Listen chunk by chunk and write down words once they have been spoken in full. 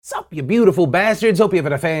Sup, you beautiful bastards? Hope you're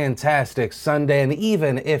having a fantastic Sunday, and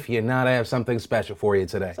even if you're not, I have something special for you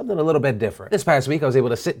today. Something a little bit different. This past week, I was able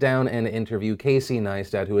to sit down and interview Casey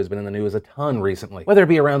Neistat, who has been in the news a ton recently. Whether it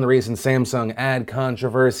be around the recent Samsung ad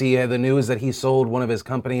controversy, the news that he sold one of his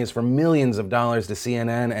companies for millions of dollars to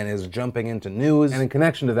CNN and is jumping into news, and in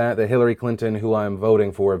connection to that, the Hillary Clinton Who I'm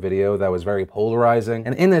Voting For video that was very polarizing.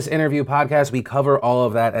 And in this interview podcast, we cover all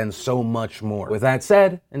of that and so much more. With that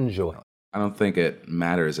said, enjoy. I don't think it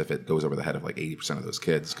matters if it goes over the head of like 80% of those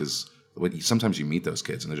kids, because sometimes you meet those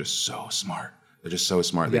kids and they're just so smart. They're just so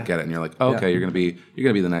smart. They get it, and you're like, oh, okay, you're gonna be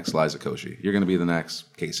the next Liza Koshy. You're gonna be the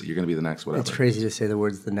next Casey. You're gonna be the next whatever. It's crazy to say the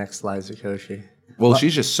words "the next Liza Koshy." Well,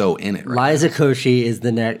 she's just so in it. Right Liza now. Koshy is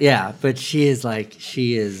the next, but she is, I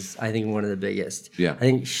think, one of the biggest. Yeah, I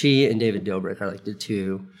think she and David Dobrik are like the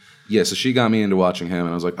two. Yeah, so she got me into watching him,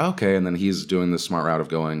 and I was like, okay. And then he's doing the smart route of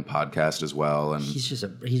going podcast as well, and he's just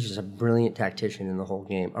a brilliant tactician in the whole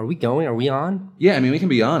game. Are we going? Are we on? Yeah, I mean, we can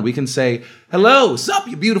be on. We can say, hello, sup,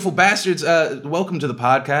 you beautiful bastards. Welcome to the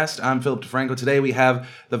podcast. I'm Philip DeFranco. Today we have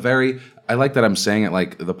I like that I'm saying it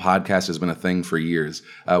like the podcast has been a thing for years.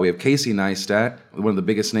 We have Casey Neistat, one of the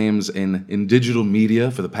biggest names in digital media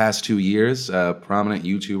for the past 2 years, prominent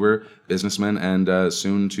YouTuber, businessman, and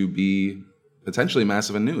soon to be potentially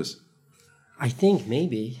massive in news. I think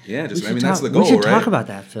maybe. Yeah, that's the goal, right? We should talk about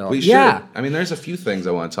that, Phil. We should. Yeah. I mean, there's a few things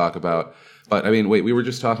I want to talk about. But, I mean, wait, we were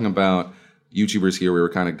just talking about YouTubers here. We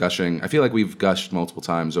were kind of gushing. I feel like we've gushed multiple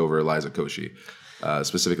times over Liza Koshy,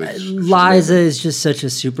 specifically. Liza is just such a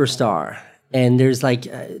superstar. And there's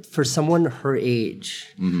for someone her age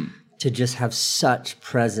to just have such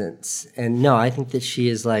presence. And no, I think that she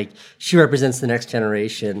is she represents the next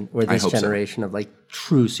generation or this generation of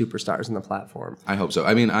true superstars in the platform. I hope so.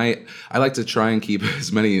 I mean, I like to try and keep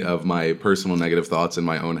as many of my personal negative thoughts in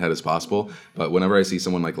my own head as possible. But whenever I see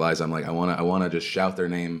someone like Liza, I'm like, I want to just shout their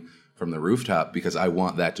name from the rooftop, because I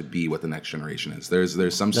want that to be what the next generation is.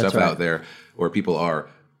 There's some stuff out there where people are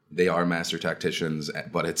master tacticians,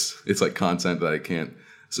 but it's like content that I can't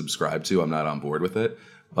subscribe to. I'm not on board with it.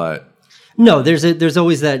 But no, there's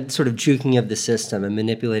always that sort of juking of the system and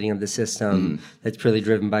manipulating of the system that's purely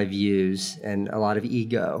driven by views and a lot of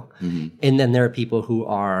ego. And then there are people who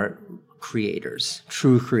are creators,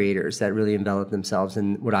 true creators that really envelop themselves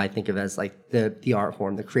in what I think of as the art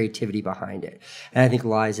form, the creativity behind it. And I think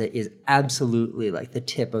Liza is absolutely the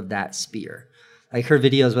tip of that spear. Her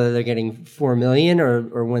videos, whether they're getting 4 million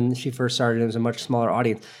or when she first started, it was a much smaller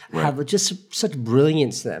audience, have just such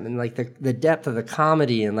brilliance to them, and the depth of the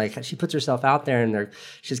comedy, and she puts herself out there, and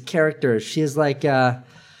she has characters. She is I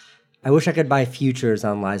wish I could buy futures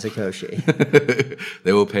on Liza Koshy.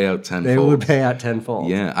 They will pay out tenfold. They would pay out tenfold.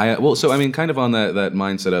 Yeah, kind of on that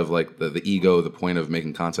mindset of the ego, the point of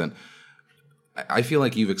making content. I feel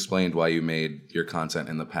like you've explained why you made your content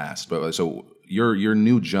in the past, but so. Your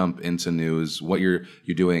new jump into news, what you're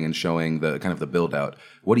doing and showing the kind of the build out,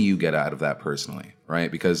 what do you get out of that personally, right?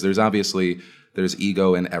 Because there's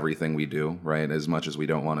ego in everything we do, right? As much as we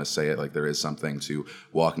don't want to say it, there is something to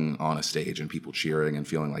walking on a stage and people cheering and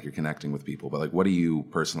feeling like you're connecting with people. But what do you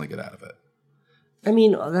personally get out of it? I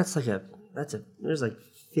mean, there's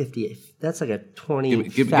 50. That's a 20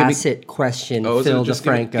 facet question. Phil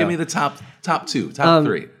DeFranco. Give me the top two, top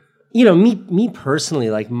three. Me personally,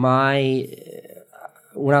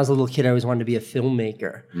 when I was a little kid, I always wanted to be a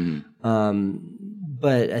filmmaker.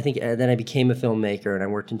 But I think then I became a filmmaker, and I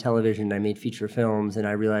worked in television, and I made feature films, and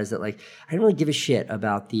I realized that I didn't really give a shit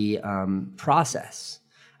about the process.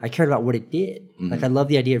 I cared about what it did. I love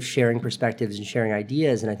the idea of sharing perspectives and sharing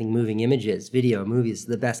ideas, and I think moving images, video, movies, is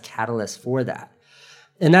the best catalyst for that.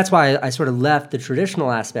 And that's why I sort of left the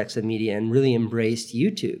traditional aspects of media and really embraced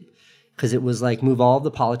YouTube. Because it was move all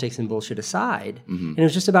the politics and bullshit aside, and it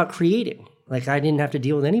was just about creating. I didn't have to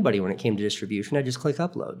deal with anybody when it came to distribution. I just click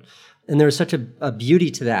upload. And there was such a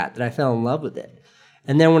beauty to that I fell in love with it.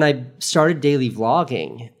 And then when I started daily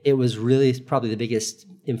vlogging, it was really probably the biggest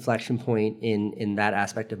inflection point in that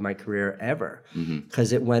aspect of my career ever.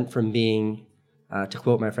 Because it went from being, to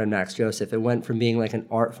quote my friend Max Joseph, it went from being an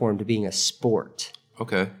art form to being a sport.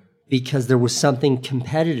 Okay. Because there was something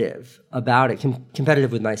competitive about it,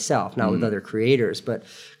 competitive with myself, not with other creators, but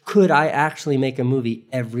could I actually make a movie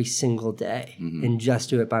every single day and just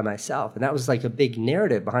do it by myself? And that was a big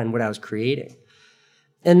narrative behind what I was creating.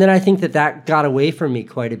 And then I think that got away from me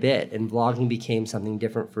quite a bit, and vlogging became something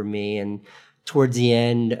different for me. And towards the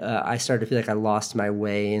end, I started to feel like I lost my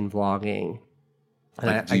way in vlogging.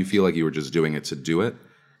 Do you feel like you were just doing it to do it,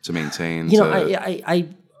 to maintain?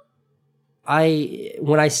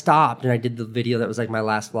 When I stopped and I did the video that was my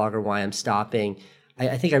last vlog or why I'm stopping,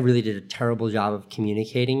 I think I really did a terrible job of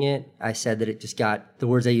communicating it. I said that the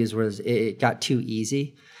words I used was, it got too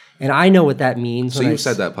easy. And I know what that means. So you've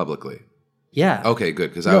said that publicly? Yeah. Okay, good.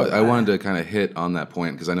 Because I wanted to kind of hit on that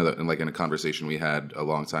point, because I know that in a conversation we had a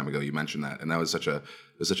long time ago, you mentioned that. And that was such a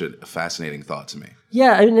fascinating thought to me.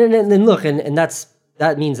 Yeah. And look, and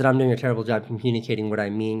that means that I'm doing a terrible job communicating what I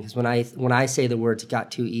mean. Because when I say the words, it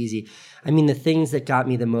got too easy, I mean the things that got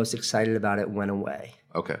me the most excited about it went away.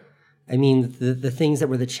 Okay. I mean, the things that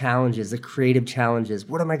were the challenges, the creative challenges.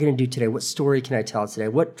 What am I going to do today? What story can I tell today?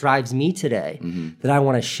 What drives me today that I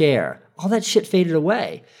want to share? All that shit faded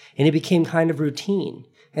away, and it became kind of routine.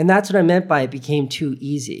 And that's what I meant by it became too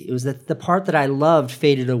easy. It was that the part that I loved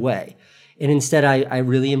faded away. And instead, I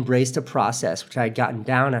really embraced a process, which I had gotten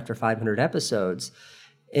down after 500 episodes.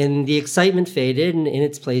 And the excitement faded, and in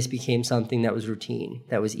its place became something that was routine,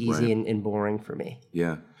 that was easy and boring for me.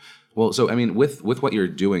 Yeah. Well, so I mean, with what you're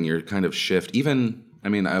doing, your kind of shift. Even I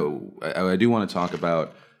mean, I do want to talk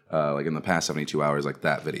about like in the past 72 hours, like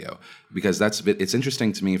that video, because it's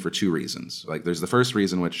interesting to me for two reasons. Like, there's the first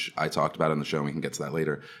reason, which I talked about on the show, and we can get to that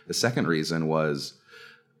later. The second reason was,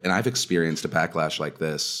 and I've experienced a backlash like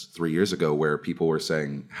this 3 years ago, where people were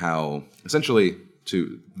saying how essentially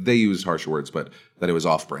they used harsher words, but that it was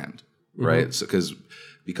off-brand, right? So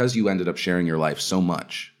because you ended up sharing your life so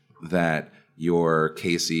much that you're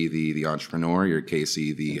Casey the entrepreneur, you're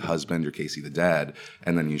Casey the husband, you're Casey the dad,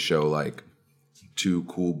 and then you show like two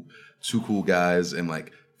cool guys in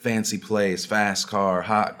like fancy place, fast car,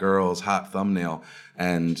 hot girls, hot thumbnail,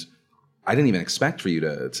 and I didn't even expect for you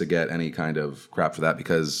to get any kind of crap for that,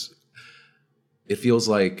 because it feels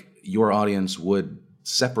like your audience would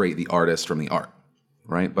separate the artist from the art,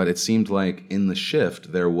 right? But it seemed like in the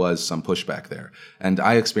shift there was some pushback there, and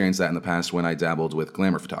I experienced that in the past when I dabbled with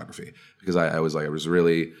glamour photography, because I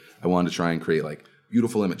wanted to try and create like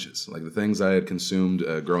beautiful images, like the things I had consumed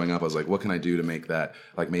growing up. I was like, what can I do to make that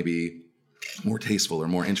like maybe more tasteful or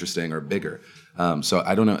more interesting or bigger? So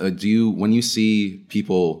I don't know. When you see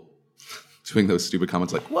people doing those stupid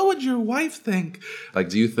comments like, what would your wife think? Like,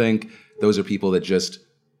 do you think those are people that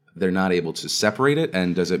they're not able to separate it?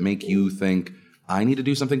 And does it make you think, I need to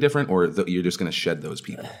do something different, or you're just going to shed those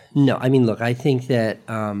people? No, I mean, look, I think that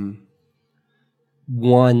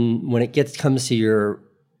when it comes to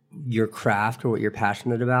your craft or what you're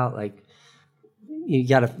passionate about, like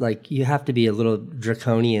you have to be a little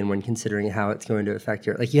draconian when considering how it's going to affect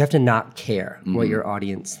you have to not care what your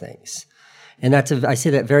audience thinks. And I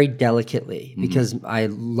say that very delicately, because I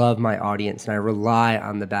love my audience and I rely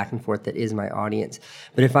on the back and forth that is my audience.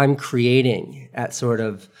 But if I'm creating at sort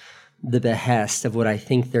of the behest of what I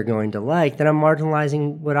think they're going to like, then I'm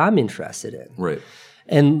marginalizing what I'm interested in. Right.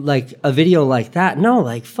 And like a video like that, no,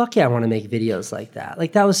 like, fuck yeah, I want to make videos like that.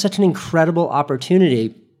 Like, that was such an incredible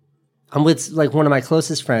opportunity. I'm with like one of my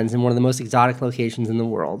closest friends in one of the most exotic locations in the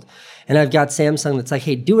world. And I've got Samsung that's like,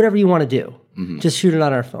 hey, do whatever you want to do. Just shoot it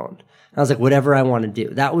on our phone. And I was like, whatever I want to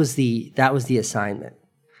do. That was the assignment.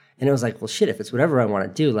 And it was like, well, shit, if it's whatever I want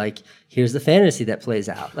to do, like, here's the fantasy that plays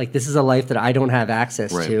out. Like, this is a life that I don't have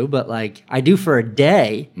access to, but like, I do for a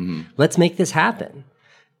day. Let's make this happen.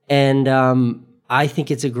 And I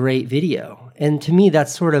think it's a great video. And to me,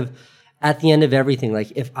 that's sort of at the end of everything.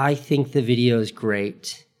 Like, if I think the video is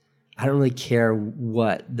great, I don't really care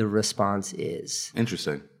what the response is.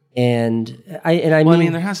 Interesting. And I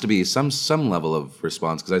mean, there has to be some level of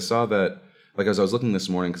response, because I saw that, like, as I was looking this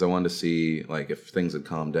morning, because I wanted to see like if things had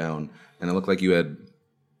calmed down, and it looked like you had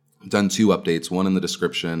done 2 updates, one in the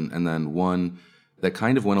description and then one that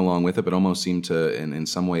kind of went along with it, but almost seemed to in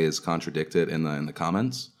some ways contradict it in the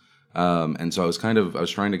comments. And so I was trying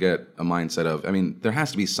to get a mindset of, I mean, there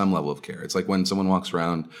has to be some level of care. It's like when someone walks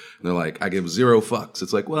around and they're like, I give 0 fucks.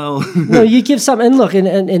 It's like, well, no, you give some, and look,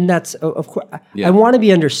 and that's, of course, I want to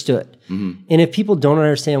be understood. And if people don't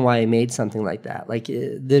understand why I made something like that, like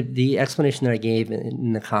the explanation that I gave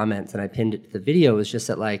in the comments and I pinned it to the video was just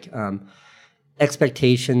that, like,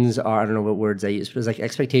 expectations are, I don't know what words I use, but it was like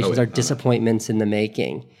expectations are disappointments in the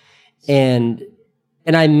making.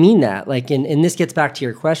 And I mean that, like, and this gets back to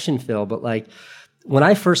your question, Phil, but like, when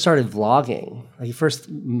I first started vlogging, like the first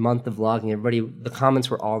month of vlogging, the comments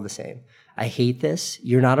were all the same. I hate this.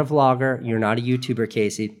 You're not a vlogger. You're not a YouTuber,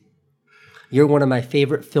 Casey. You're one of my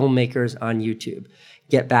favorite filmmakers on YouTube.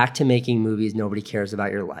 Get back to making movies. Nobody cares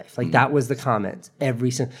about your life. Like, that was the comments. And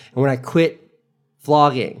when I quit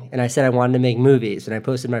vlogging and I said I wanted to make movies and I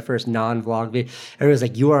posted my first non-vlog video, everybody was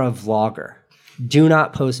like, you are a vlogger. Do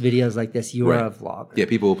not post videos like this. You are a vlogger. Yeah,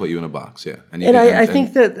 people will put you in a box. Yeah, I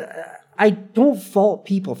think that I don't fault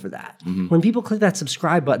people for that. When people click that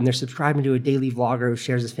subscribe button, they're subscribing to a daily vlogger who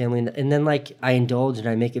shares his family, and then like I indulge and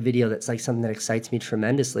I make a video that's like something that excites me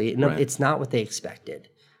tremendously. No, it's not what they expected.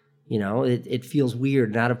 You know, it feels weird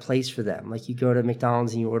and out of place for them. Like you go to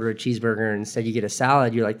McDonald's and you order a cheeseburger and instead you get a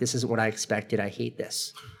salad. You're like, this isn't what I expected. I hate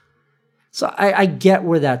this. So I get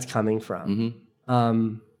where that's coming from.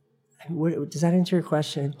 Does that answer your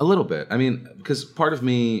question? A little bit. I mean, because part of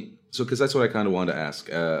me, because that's what I kind of wanted to ask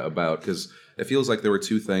about, because it feels like there were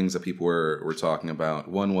two things that people were talking about.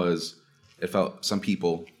 One was it felt some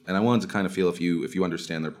people, and I wanted to kind of feel if you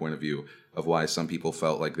understand their point of view of why some people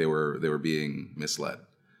felt like they were being misled,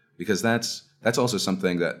 because that's also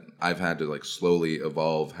something that I've had to like slowly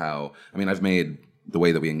evolve. How I mean, I've made the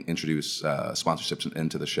way that we introduce sponsorships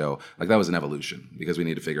into the show, like that was an evolution, because we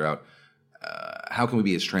need to figure out how can we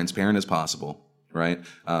be as transparent as possible, right?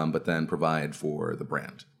 But then provide for the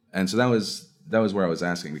brand. And so that was where I was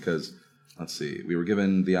asking, because let's see, we were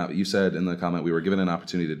given you said in the comment, we were given an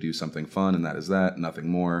opportunity to do something fun, and that is that, nothing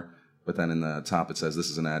more. But then in the top it says, this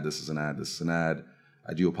is an ad, this is an ad, this is an ad.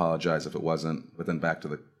 I do apologize if it wasn't. But then back to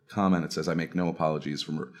the comment, it says, I make no apologies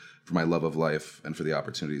for my love of life and for the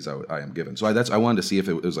opportunities I am given. So I wanted to see if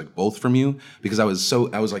it was like both from you, because I was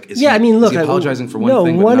like, is he apologizing for one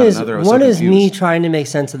thing but not another? One is me trying to make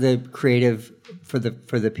sense of the creative for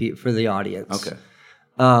the audience. Okay.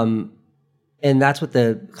 And that's what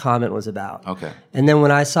the comment was about. Okay. And then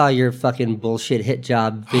when I saw your fucking bullshit hit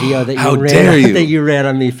job video that you ran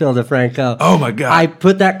on me, Phil DeFranco. Oh my God. I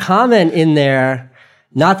put that comment in there,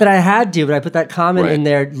 not that I had to, but I put that comment in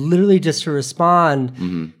there literally just to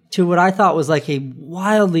respond to what I thought was like a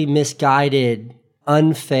wildly misguided,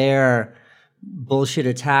 unfair bullshit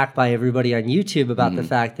attack by everybody on YouTube about the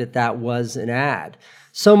fact that was an ad.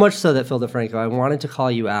 So much so that, Phil DeFranco, I wanted to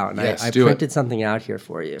call you out, and I printed something out here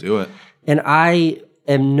for you. Do it. And I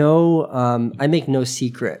make no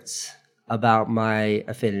secrets about my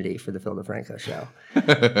affinity for the Phil DeFranco show.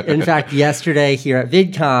 In fact, yesterday here at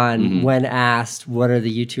VidCon, when asked what are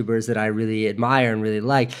the YouTubers that I really admire and really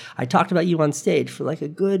like, I talked about you on stage for like a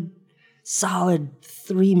good solid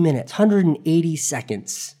 3 minutes, 180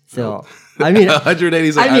 seconds, Phil. I mean,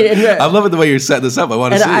 180 seconds. I'm loving the way you're setting this up. I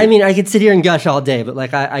want to see. I mean, I could sit here and gush all day, but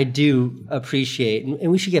like I do appreciate, and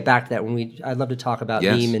we should get back to that I'd love to talk about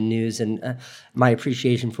Beme and news and my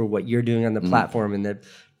appreciation for what you're doing on the platform and the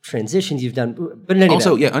transitions you've done. But in any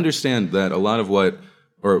event, understand that a lot of what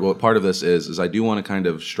part of this is I do want to kind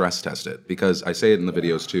of stress test it, because I say it in the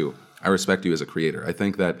videos too. I respect you as a creator. I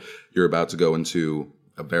think that you're about to go into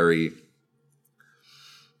a very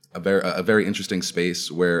interesting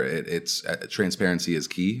space where it's transparency is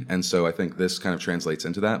key, and so I think this kind of translates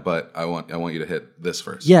into that. But I want you to hit this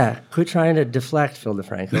first. Yeah, quit trying to deflect, Phil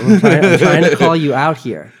DeFranco. I'm trying to call you out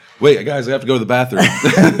here. Wait, guys, I have to go to the bathroom.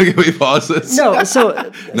 Can we pause this?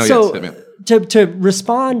 To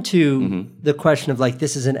respond to the question of like,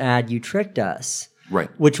 this is an ad, you tricked us. Right.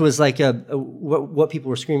 Which was like what people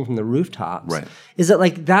were screaming from the rooftops. Right. Is that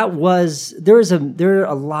like there's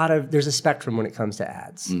a spectrum when it comes to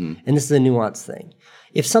ads. And this is a nuanced thing.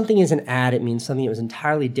 If something is an ad, it means something that was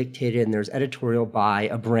entirely dictated and there's editorial by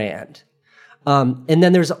a brand. And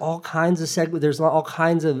then there's all kinds of there's all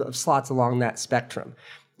kinds of slots along that spectrum.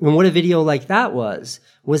 And what a video like that was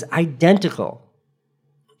identical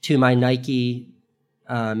to my Nike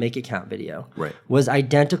Make It Count video, was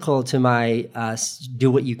identical to my Do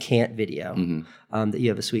What You Can't video that you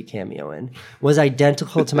have a sweet cameo in, was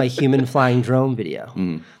identical to my Human Flying Drone video.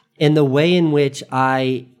 And the way in which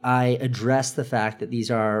I address the fact that these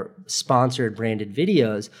are sponsored branded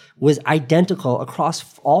videos was identical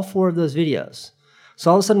across all 4 of those videos. So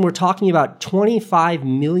all of a sudden we're talking about 25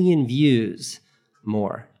 million views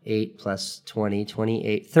more. 8 plus 20,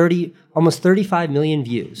 28, 30, almost 35 million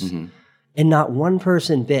views. And not one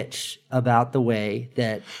person bitched about the way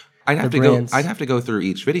that I'd have to go through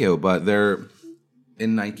each video, but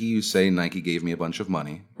in Nike, you say Nike gave me a bunch of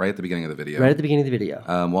money right at the beginning of the video. Right at the beginning of the video.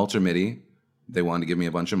 Walter Mitty, they wanted to give me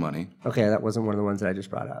a bunch of money. Okay, that wasn't one of the ones that I just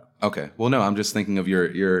brought up. Okay, well, no, I'm just thinking of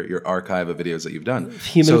your archive of videos that you've done.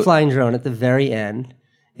 Human Flying Drone at the very end,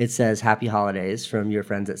 it says "Happy Holidays" from your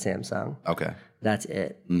friends at Samsung. Okay. That's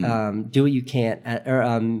it. Do What You Can't,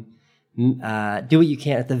 Do What You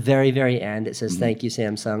Can't at the very, very end. It says, "Thank you,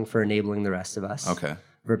 Samsung, for enabling the rest of us." Okay.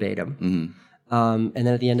 Verbatim. And then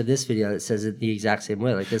at the end of this video, it says it the exact same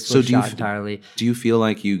way. Like this was shot entirely. Do you feel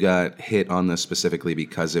like you got hit on this specifically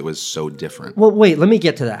because it was so different? Well, wait, let me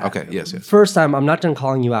get to that. Okay, yes. First time, I'm not done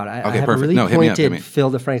calling you out. I have a really pointed Phil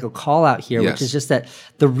DeFranco call out here, which is just that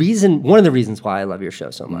one of the reasons why I love your show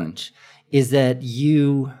so much is that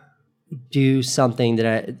do something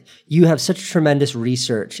that you have such tremendous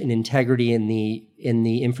research and integrity in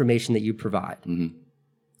the information that you provide.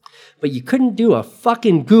 But you couldn't do a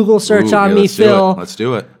fucking Google search on me, Phil. Let's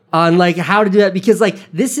do it. On like how to do that, because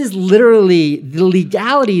like this is literally the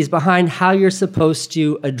legalities behind how you're supposed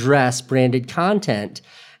to address branded content.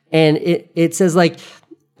 And it says like,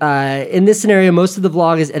 in this scenario, most of the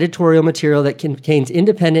vlog is editorial material that contains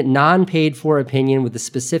independent, non-paid for opinion with a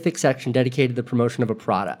specific section dedicated to the promotion of a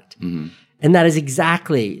product. And that is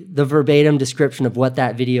exactly the verbatim description of what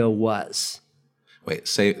that video was. Wait,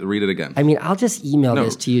 read it again. I mean, I'll just email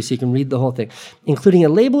this to you so you can read the whole thing. Including a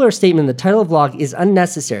label or statement, the title of vlog is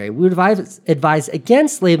unnecessary. We would advise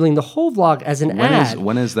against labeling the whole vlog as an ad.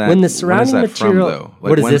 When is that? When the surrounding material. From, though?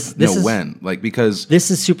 Like, what is this? When? Like, because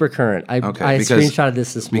this is super current. I screenshotted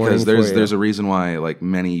this morning. Because there's a reason why like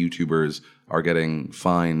many YouTubers are getting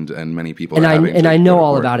fined and many people and are having and to I know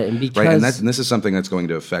all court. about it. And because right, and this is something that's going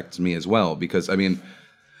to affect me as well. Because I mean,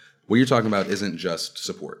 what you're talking about isn't just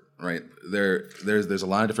support. Right, there's a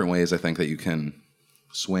lot of different ways I think that you can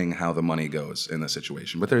swing how the money goes in this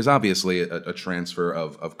situation. But there's obviously a transfer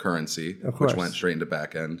of currency, which went straight into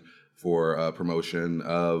back end for promotion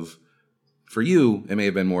of. For you, it may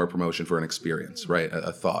have been more promotion for an experience, right?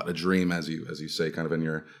 A thought, a dream, as you say, kind of in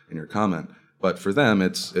your comment. But for them,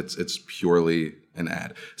 it's purely an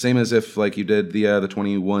ad. Same as if like you did the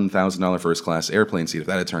 $21,000 first class airplane seat. If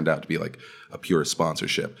that had turned out to be like a pure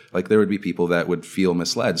sponsorship, like there would be people that would feel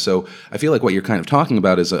misled. So I feel like what you're kind of talking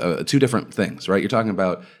about is two different things, right? You're talking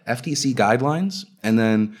about FTC guidelines and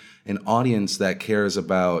then an audience that cares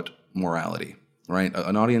about morality. Right,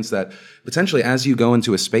 an audience that potentially, as you go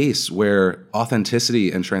into a space where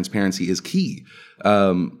authenticity and transparency is key,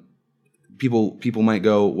 people might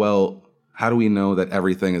go, well, how do we know that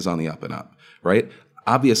everything is on the up and up? Right?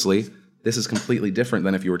 Obviously, this is completely different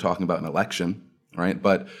than if you were talking about an election, right?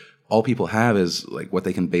 But all people have is like what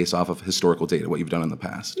they can base off of historical data, what you've done in the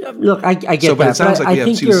past. Look, I get that. But it sounds like we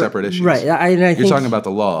have two separate issues. Right. You're talking about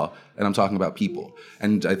the law, and I'm talking about people.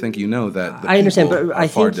 And I think you know that the I understand, people but are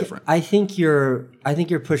far different. I think you're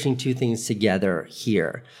pushing two things together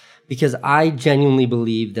here, because I genuinely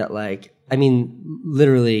believe that like, I mean,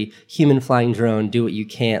 literally, human flying drone, do what you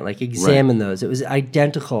can, like examine those. It was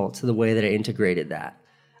identical to the way that I integrated that.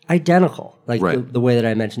 Identical, like the way that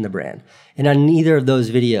I mentioned the brand. And on neither of those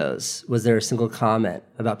videos was there a single comment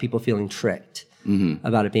about people feeling tricked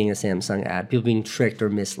about it being a Samsung ad, people being tricked or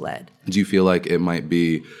misled. Do you feel like it might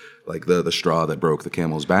be like the straw that broke the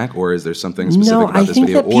camel's back, or is there something specific about this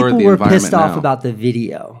video or the environment now? No, I think that people were pissed off about the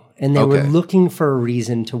video, and they were looking for a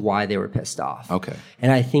reason to why they were pissed off. Okay.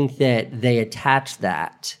 And I think that they attached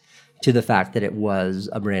that to the fact that it was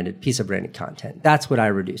a piece of branded content. That's what I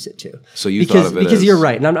reduce it to. So you thought of it because as... you're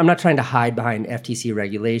right, and I'm not trying to hide behind FTC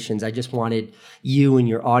regulations. I just wanted you and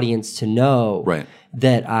your audience to know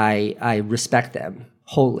that I respect them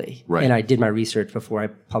wholly, and I did my research before I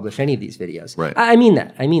publish any of these videos. Right. I mean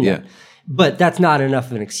that. But that's not enough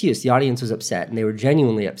of an excuse. The audience was upset, and they were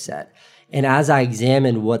genuinely upset. And as I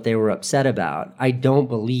examined what they were upset about, I don't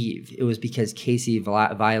believe it was because Casey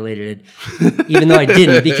violated it, even though I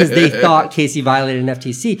didn't, because they thought Casey violated an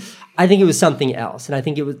FTC. I think it was something else. And I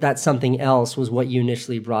think that something else was what you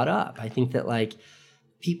initially brought up. I think that like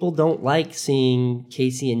people don't like seeing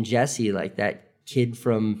Casey and Jesse, like that kid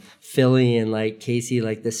from Philly, and like Casey,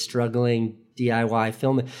 like this struggling DIY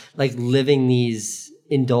film, like living these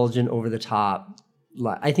indulgent, over the top.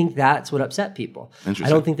 I think that's what upset people. I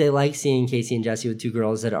don't think they like seeing Casey and Jesse with two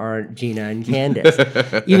girls that aren't Gina and Candace.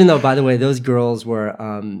 Even though, by the way, those girls were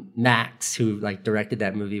Max, who like directed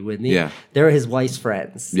that movie with me. Yeah. They were his wife's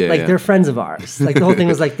friends. They're friends of ours. Like the whole thing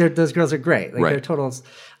was like, those girls are great. Like they're totals.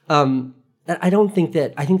 I think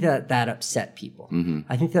that upset people.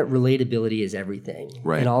 I think that relatability is everything.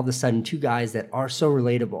 Right. And all of a sudden, two guys that are so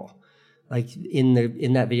relatable, like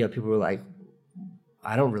in that video, people were like,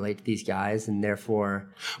 I don't relate to these guys, and therefore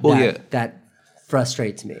that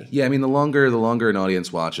frustrates me. Yeah, I mean, the longer an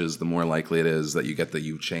audience watches, the more likely it is that you get the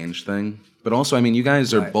 "you changed" thing. But also, I mean, you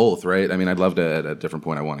guys are both, right? I mean, I'd love to, at a different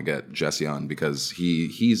point, I want to get Jesse on, because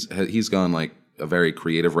he's gone like a very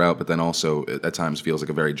creative route, but then also at times feels like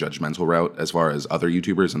a very judgmental route as far as other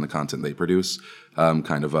YouTubers and the content they produce,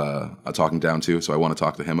 kind of talking down to. So I want to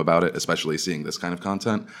talk to him about it, especially seeing this kind of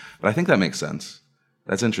content. But I think that makes sense.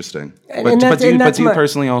 That's interesting. But do you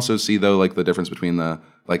personally also see, though, like the difference between at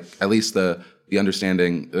least the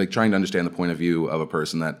understanding, like trying to understand the point of view of a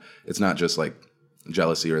person, that it's not just like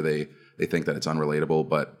jealousy or they think that it's unrelatable,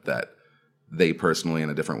 but that they personally in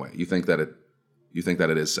a different way. You think that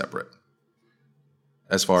it is separate?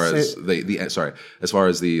 As far as as far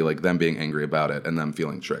as the like them being angry about it and them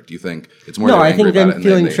feeling tricked, do you think it's more? No, I think them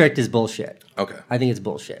feeling tricked is bullshit. Okay, I think it's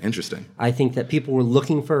bullshit. Interesting. I think that people were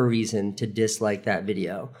looking for a reason to dislike that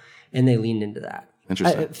video, and they leaned into that.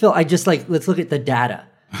 Interesting. Phil, I just like let's look at the data.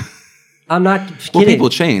 I'm not kidding. Well, people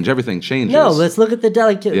change. Everything changes. No, let's look at the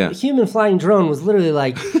data. Like, human flying drone was literally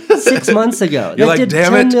like 6 months ago. You're that like, did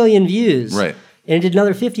damn 10 it. million views. Right. And it did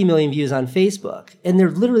another 50 million views on Facebook. And there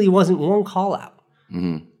literally wasn't one call out.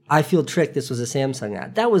 Mm-hmm. I feel tricked. This was a Samsung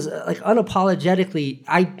ad. That was like unapologetically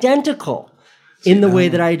identical in the way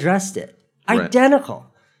that I addressed it. Right. Identical.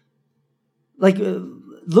 Like,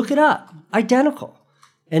 look it up. Identical.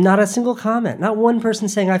 And not a single comment. Not one person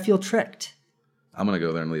saying, I feel tricked. I'm going to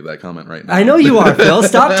go there and leave that comment right now. I know you are, Phil.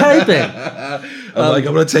 Stop typing. I'm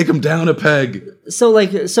going to take him down a peg. So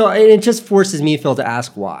it just forces me, Phil, to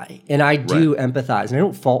ask why. And I do empathize. And I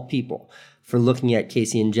don't fault people for looking at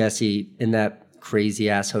Casey and Jesse in that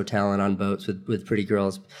crazy-ass hotel and on boats with pretty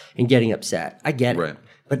girls and getting upset. I get it.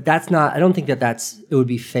 But that's not – I don't think it would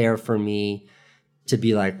be fair for me to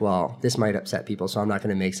be like, well, this might upset people, so I'm not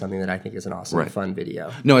going to make something that I think is an awesome, fun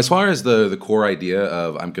video. No, as far as the core idea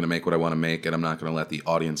of I'm going to make what I want to make and I'm not going to let the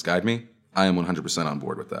audience guide me, I am 100% on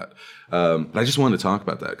board with that. But I just wanted to talk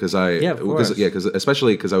about that because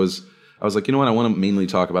especially because I was like, you know what, I want to mainly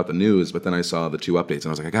talk about the news, but then I saw the 2 updates and I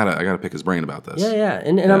was like, I gotta pick his brain about this. Yeah.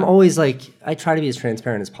 And I'm always like, I try to be as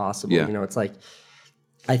transparent as possible. Yeah. You know, it's like,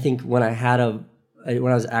 I think when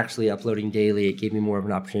I was actually uploading daily, it gave me more of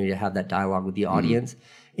an opportunity to have that dialogue with the audience.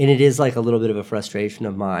 And it is like a little bit of a frustration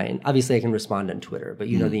of mine. Obviously, I can respond on Twitter, but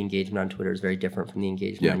you know the engagement on Twitter is very different from the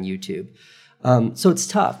engagement on YouTube. So it's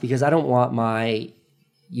tough because I don't want my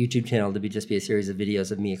YouTube channel to just be a series of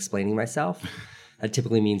videos of me explaining myself. That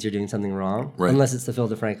typically means you're doing something wrong, unless it's the Phil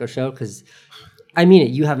DeFranco show. Because I mean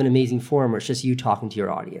it, you have an amazing forum where it's just you talking to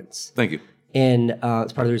your audience. Thank you. And it's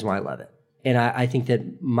part of the reason why I love it. And I think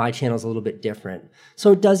that my channel is a little bit different.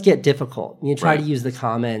 So it does get difficult. You try to use the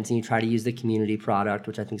comments and you try to use the community product,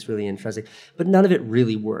 which I think is really interesting. But none of it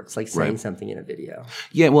really works, like saying something in a video.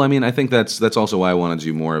 Yeah, well, I mean, I think that's also why I want to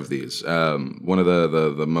do more of these. One of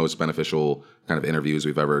the most beneficial kind of interviews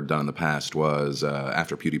we've ever done in the past was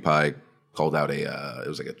after PewDiePie called out it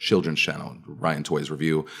was like a children's channel, Ryan Toy's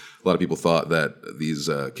Review. A lot of people thought that these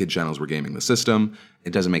kid channels were gaming the system.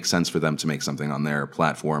 It doesn't make sense for them to make something on their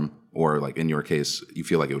platform, or like in your case, you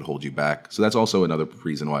feel like it would hold you back. So that's also another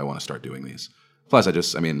reason why I want to start doing these. Plus, if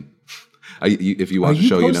you want to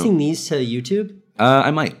show, Are you posting these to YouTube? I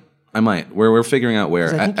might. We're figuring out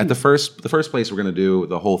where. At the first place we're going to do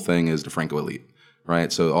the whole thing is DeFranco Elite,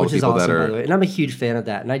 right? So all the people that are, and I'm a huge fan of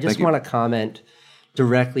that. And I just want to comment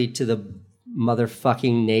directly to the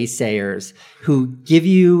motherfucking naysayers who give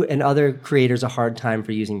you and other creators a hard time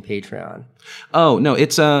for using Patreon. Oh, no,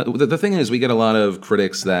 it's the thing is we get a lot of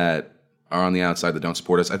critics that are on the outside that don't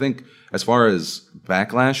support us. I think as far as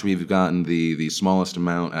Backlash, we've gotten the smallest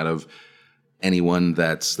amount out of anyone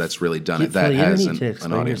that's really done it. That has an audience. You don't need to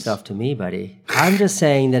explain yourself to me, buddy. I'm just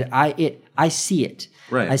saying that I see it.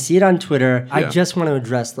 Right. I see it on Twitter. Yeah. I just want to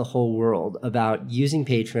address the whole world about using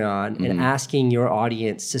Patreon and asking your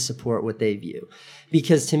audience to support what they view.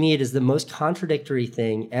 Because to me, it is the most contradictory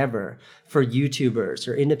thing ever for YouTubers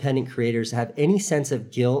or independent creators to have any sense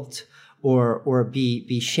of guilt or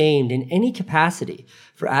be shamed in any capacity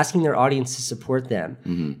for asking their audience to support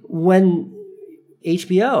them. When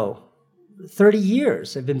HBO, 30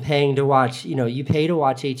 years have been paying to watch, you pay to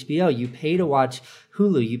watch HBO, you pay to watch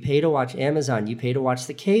Hulu, you pay to watch Amazon, you pay to watch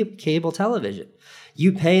the cable television.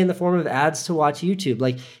 You pay in the form of ads to watch YouTube.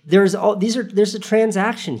 Like there's a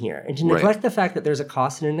transaction here. And to neglect the fact that there's a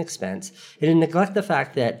cost and an expense, and to neglect the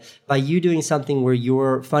fact that by you doing something where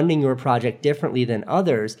you're funding your project differently than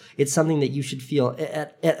others, it's something that you should feel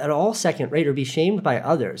at all second rate or be shamed by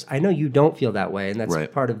others. I know you don't feel that way, and that's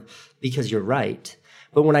part of because you're right.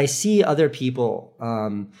 But when I see other people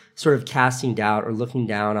sort of casting doubt or looking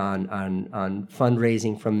down on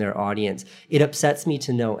fundraising from their audience, it upsets me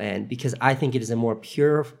to no end because I think it is a more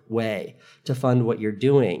pure way to fund what you're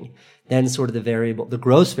doing than sort of the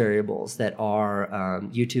gross variables that are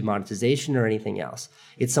YouTube monetization or anything else.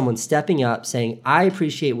 It's someone stepping up saying, I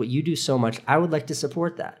appreciate what you do so much. I would like to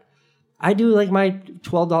support that. I do like my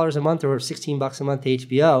 $12 a month or $16 a month to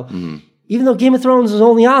HBO. Even though Game of Thrones was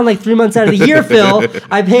only on like 3 months out of the year, Phil,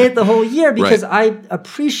 I pay it the whole year because I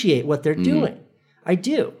appreciate what they're doing. I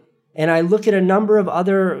do. And I look at a number of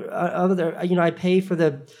other I pay for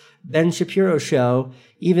the Ben Shapiro's show,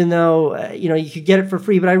 even though, you could get it for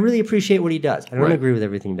free, but I really appreciate what he does. I don't agree with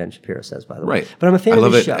everything Ben Shapiro says, by the way. But I'm a fan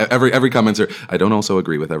of his show. Every commenter, I don't also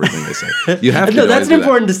agree with everything they say. You have to. No, that's an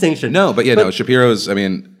important distinction. No, but Shapiro's,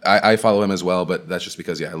 I follow him as well, but that's just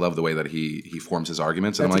because, I love the way that he forms his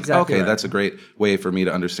arguments. And I'm like, exactly okay, that's a great way for me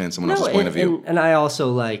to understand someone else's point of view. And I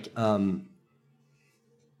also like...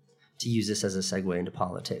 to use this as a segue into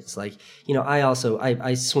politics. I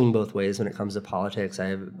swing both ways when it comes to politics.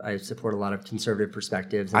 I support a lot of conservative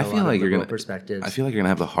perspectives. And I feel like you're going to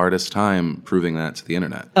have the hardest time proving that to the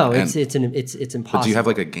internet. Oh, it's impossible. But do you have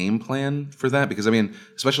like a game plan for that? Because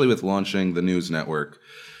especially with launching the news network,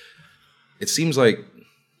 it seems like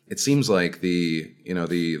the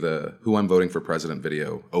Who I'm Voting for President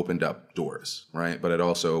video opened up doors, right? But it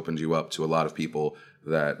also opened you up to a lot of people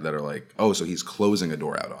that are like, oh, so he's closing a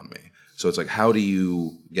door out on me. So it's like, how do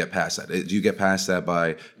you get past that? Do you get past that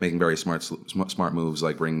by making very smart moves,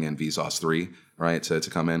 like bringing in Vsauce 3, right, to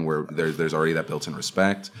come in where there's already that built-in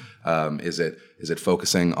respect? Is it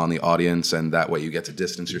focusing on the audience, and that way you get to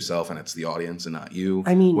distance yourself, and it's the audience and not you?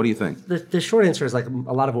 What do you think? The short answer is, like,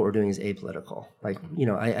 a lot of what we're doing is apolitical. Like,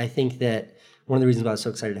 I think that one of the reasons why I was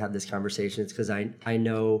so excited to have this conversation is because I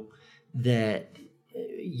know that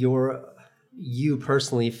you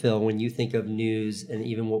personally, Phil, when you think of news and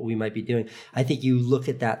even what we might be doing, I think you look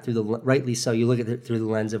at that rightly so, you look at it through the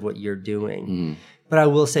lens of what you're doing. Mm. But I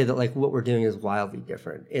will say that, like, what we're doing is wildly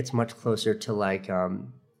different. It's much closer to, like,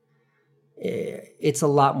 it's a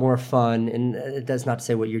lot more fun, and that's not to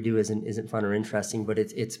say what you do isn't fun or interesting, but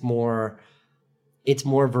it's more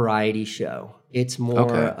variety show. It's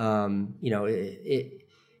more,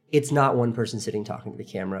 it's not one person sitting talking to the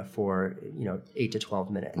camera for 8 to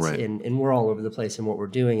 12 minutes, right. And we're all over the place in what we're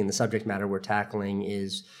doing, and the subject matter we're tackling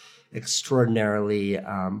is extraordinarily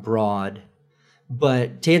broad.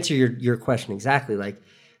 But to answer your question exactly, like,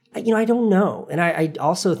 I don't know, and I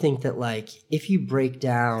also think that, like, if you break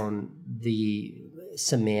down the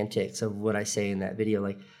semantics of what I say in that video,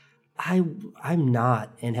 like, I'm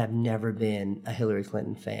not and have never been a Hillary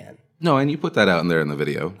Clinton fan. No, and you put that out in there in the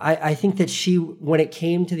video. I think that when it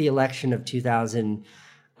came to the election of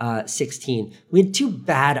 2016, we had two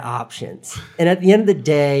bad options. And at the end of the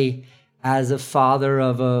day, as a father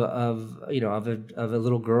of a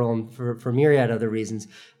little girl, and for myriad other reasons,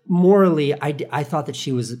 morally, I thought that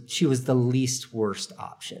she was the least worst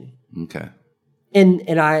option. Okay. And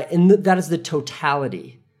that is the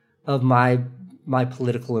totality of my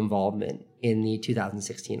political involvement in the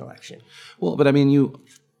 2016 election. Well, but when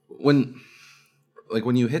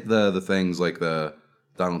you hit the things like the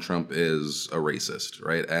Donald Trump is a racist,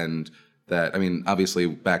 right? And that, obviously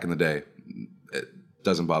back in the day, it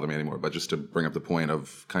doesn't bother me anymore, but just to bring up the point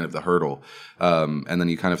of kind of the hurdle, and then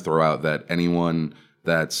you kind of throw out that anyone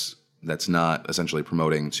that's not essentially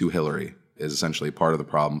promoting to Hillary is essentially part of the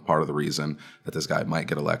problem, part of the reason that this guy might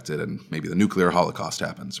get elected, and maybe the nuclear holocaust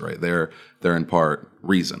happens, right? They're in part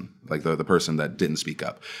reason, like the person that didn't speak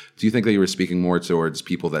up. Do you think that you were speaking more towards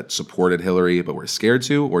people that supported Hillary but were scared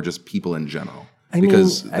to, or just people in general? I think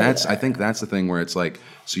that's the thing where it's like,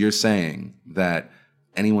 so you're saying that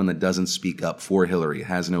anyone that doesn't speak up for Hillary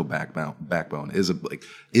has no backbone, is a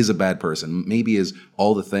bad person, maybe is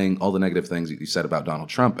all the negative things that you said about Donald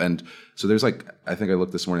Trump. And so there's, like, I think I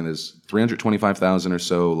looked this morning, there's 325,000 or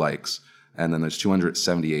so likes, and then there's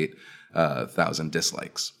 278,000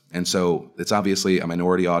 dislikes. And so it's obviously a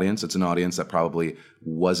minority audience. It's an audience that probably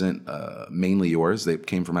wasn't mainly yours. They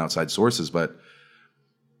came from outside sources, but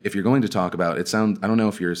if you're going to talk about I don't know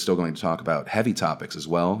if you're still going to talk about heavy topics as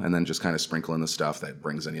well, and then just kind of sprinkle in the stuff that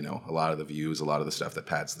brings in, a lot of the views, a lot of the stuff that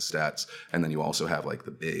pads the stats, and then you also have, like, the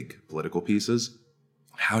big political pieces.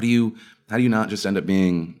 How do you not just end up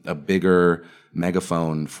being a bigger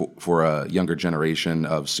megaphone for a younger generation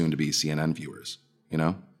of soon-to-be CNN viewers,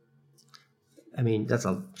 That's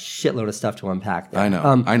a shitload of stuff to unpack there. I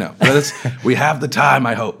know. But we have the time,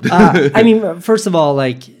 I hope. First of all,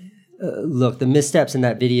 like, look, the missteps in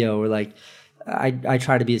that video were, like, I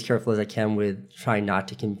try to be as careful as I can with trying not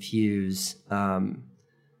to confuse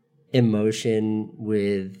emotion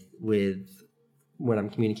with when I'm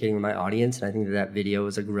communicating with my audience. And I think that video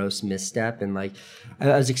was a gross misstep. And, like,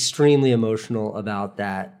 I was extremely emotional about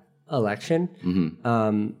that election.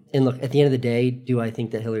 Mm-hmm. And look, at the end of the day, do I think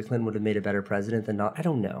that Hillary Clinton would have made a better president than not? I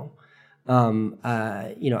don't know.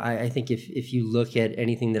 I think if you look at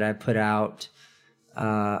anything that I put out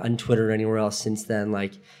on Twitter or anywhere else since then,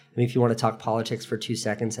 like, if you want to talk politics for 2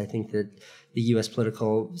 seconds, I think that the U.S.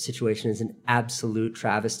 political situation is an absolute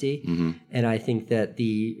travesty. Mm-hmm. And I think that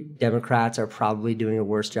the Democrats are probably doing a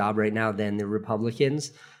worse job right now than the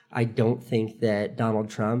Republicans. I don't think that Donald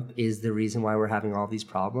Trump is the reason why we're having all these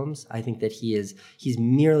problems. I think that he's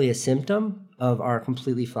merely a symptom of our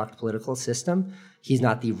completely fucked political system. He's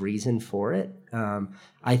not the reason for it.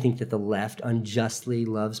 I think that the left unjustly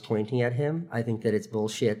loves pointing at him. I think that it's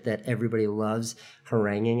bullshit that everybody loves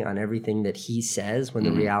haranguing on everything that he says, when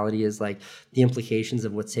the reality is like the implications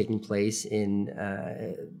of what's taking place in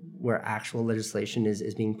where actual legislation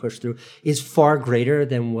is being pushed through is far greater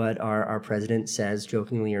than what our president says,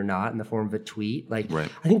 jokingly or not, in the form of a tweet. Like,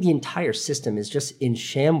 right. I think the entire system is just in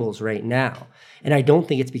shambles right now. And I don't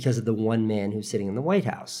think it's because of the one man who's sitting in the White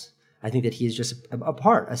House. I think that he is just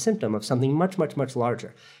a symptom of something much, much, much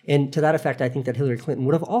larger. And to that effect, I think that Hillary Clinton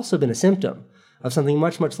would have also been a symptom of something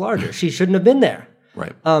much, much larger. She shouldn't have been there.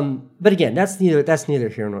 Right. But again, that's neither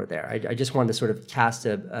here nor there. I just wanted to sort of cast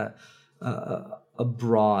a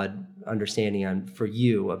broad understanding on for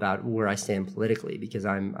you about where I stand politically, because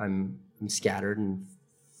I'm scattered and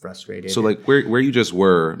frustrated. So like where you just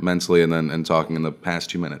were mentally and talking in the past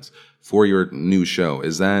 2 minutes for your new show,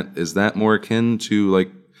 is that more akin to like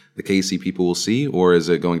the Casey people will see, or is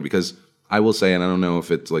it going, because I will say, and I don't know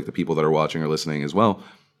if it's like the people that are watching or listening as well,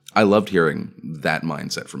 I loved hearing that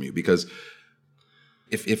mindset from you, because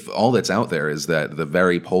if all that's out there is that the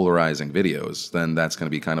very polarizing videos, then that's going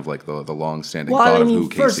to be kind of like the long-standing thought of who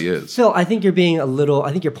Casey is. Phil, I think you're putting,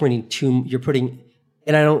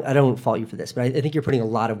 and I don't fault you for this, but I think you're putting a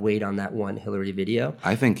lot of weight on that one Hillary video.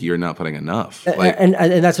 I think you're not putting enough. And that's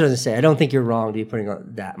what I was going to say. I don't think you're wrong to be putting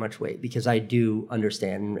that much weight, because I do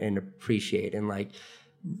understand and appreciate and like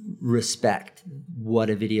respect what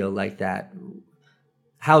a video like that,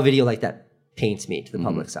 how a video like that paints me to the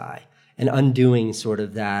public's eye, and undoing sort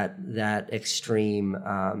of that extreme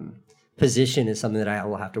position is something that I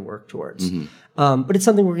will have to work towards. But it's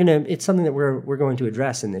something that we're going to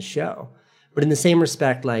address in this show. But in the same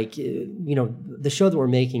respect, like, the show that we're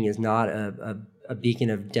making is not a beacon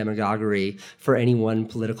of demagoguery for any one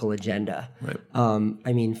political agenda. Right.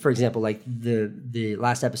 I mean, for example, like the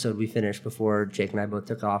last episode we finished before Jake and I both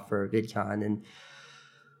took off for VidCon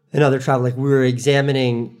and other travel, like we were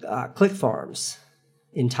examining click farms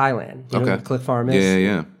in Thailand. You know what a click farm is?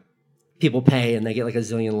 Yeah. People pay and they get like a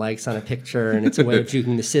zillion likes on a picture, and it's a way of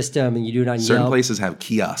juking the system, and you do it on Certain Yelp. places have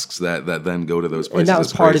kiosks that then go to those places. And that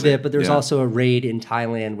was part of crazy. it, but there was also a raid in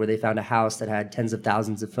Thailand where they found a house that had tens of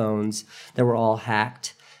thousands of phones that were all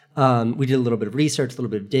hacked. We did a little bit of research, a little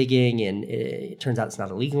bit of digging, and it turns out it's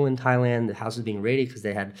not illegal in Thailand. The house was being raided because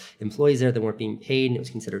they had employees there that weren't being paid, and it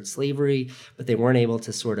was considered slavery, but they weren't able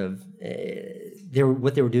to sort of...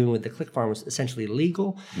 what they were doing with the click farm was essentially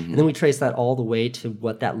illegal. And then we traced that all the way to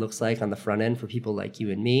what that looks like on the front end for people like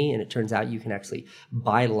you and me, and it turns out you can actually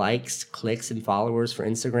buy likes, clicks, and followers for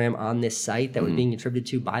Instagram on this site that was being attributed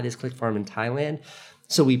to by this click farm in Thailand.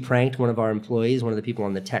 So we pranked one of our employees, one of the people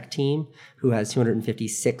on the tech team, who has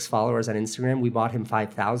 256 followers on Instagram. We bought him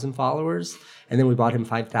 5,000 followers, and then we bought him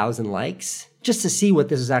 5,000 likes just to see what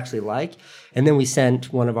this is actually like. And then we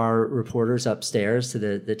sent one of our reporters upstairs to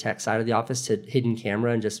the tech side of the office to hidden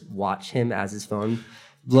camera and just watch him as his phone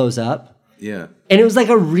blows up. Yeah. And it was like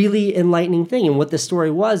a really enlightening thing. And what the story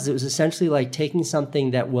was, it was essentially like taking something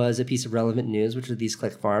that was a piece of relevant news, which are these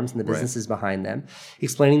click farms and the businesses behind them,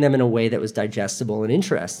 explaining them in a way that was digestible and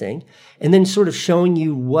interesting, and then sort of showing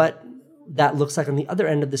you what that looks like on the other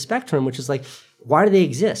end of the spectrum, which is like, why do they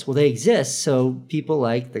exist? Well, they exist so people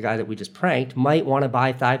like the guy that we just pranked might want to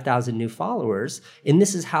buy 5,000 new followers, and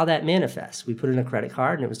this is how that manifests. We put in a credit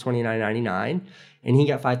card, and it was $29.99, and he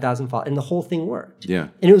got 5,000 followers, and the whole thing worked. Yeah.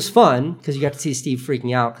 And it was fun because you got to see Steve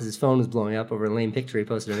freaking out because his phone was blowing up over a lame picture he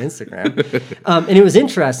posted on Instagram. And it was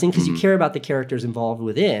interesting because you care about the characters involved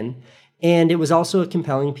within. And it was also a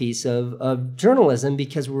compelling piece of journalism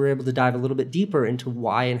because we were able to dive a little bit deeper into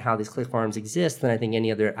why and how these click farms exist than I think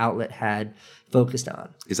any other outlet had focused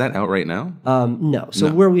on. Is that out right now? No.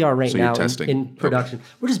 So where we are right now in production,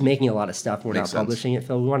 we're just making a lot of stuff. We're not publishing it,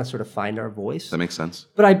 Phil. We want to sort of find our voice. That makes sense.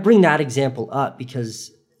 But I bring that example up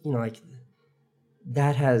because, like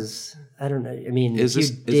that has, I don't know. I mean,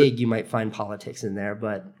 you might find politics in there,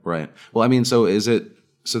 but. Right. Well, I mean, so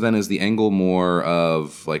then is the angle more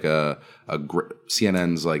of like a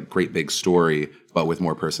CNN's like great big story, but with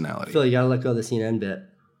more personality? Phil, you gotta let go of the CNN bit.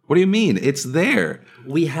 What do you mean? It's there.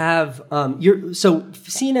 We have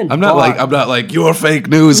CNN. I'm not like you're fake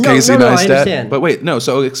news, Casey Neistat. No, I understand. But wait, no.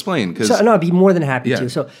 So explain, because I'd be more than happy to.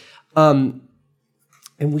 So, and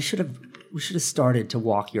we should have started to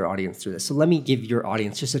walk your audience through this. So let me give your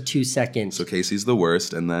audience just a 2-second. So Casey's the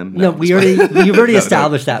worst, and then you've already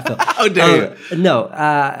established that, Phil. How dare you?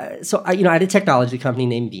 No. So I had a technology company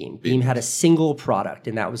named Beme. Beme had a single product,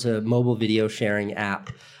 and that was a mobile video sharing app.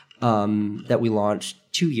 that we launched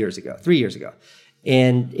 3 years ago.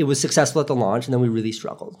 And it was successful at the launch, and then we really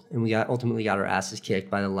struggled. And we ultimately got our asses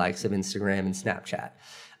kicked by the likes of Instagram and Snapchat.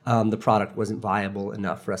 The product wasn't viable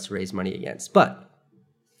enough for us to raise money against. But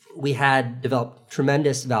we had developed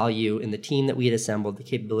tremendous value in the team that we had assembled, the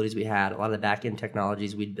capabilities we had, a lot of the back-end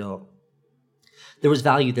technologies we'd built. There was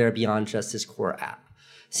value there beyond just this core app.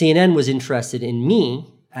 CNN was interested in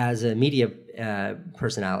me as a media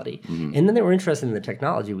personality, and then they were interested in the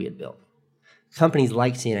technology we had built. Companies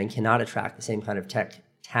like CNN cannot attract the same kind of tech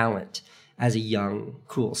talent as a young,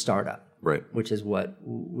 cool startup, right? Which is what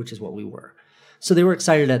we were. So they were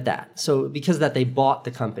excited at that. So because of that, they bought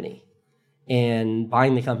the company, and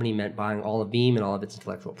buying the company meant buying all of Beme and all of its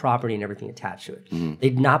intellectual property and everything attached to it. They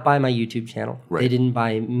did not buy my YouTube channel. Right. They didn't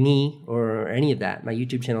buy me or any of that. My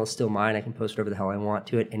YouTube channel is still mine. I can post whatever the hell I want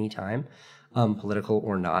to at any time, political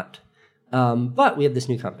or not. But we have this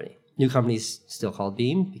new company. New company's still called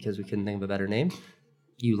Beme because we couldn't think of a better name.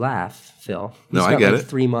 You laugh, Phil. No, I get it.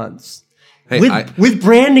 3 months. Hey, with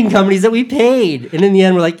branding companies that we paid. And in the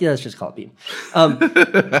end, we're like, yeah, let's just call it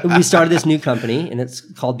Beme. We started this new company, and it's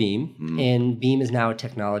called Beme. And Beme is now a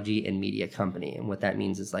technology and media company. And what that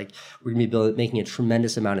means is like we're going to be making a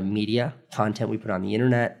tremendous amount of media content we put on the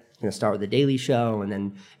internet. We're going to start with a daily show and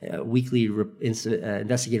then a weekly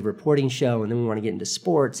investigative reporting show. And then we want to get into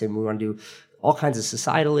sports, and we want to do all kinds of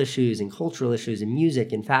societal issues and cultural issues and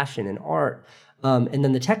music and fashion and art. And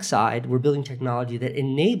then the tech side, we're building technology that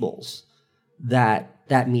enables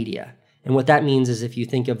that media. And what that means is if you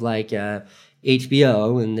think of like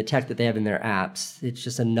HBO and the tech that they have in their apps, it's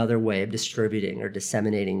just another way of distributing or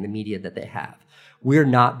disseminating the media that they have. We're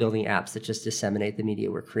not building apps that just disseminate the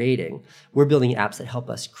media we're creating. We're building apps that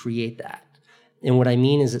help us create that. And what I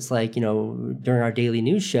mean is it's like, during our daily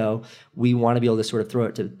news show, we want to be able to sort of throw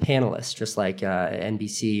it to panelists, just like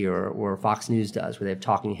NBC or Fox News does, where they have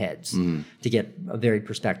talking heads to get varied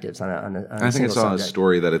perspectives on a I think I saw subject. a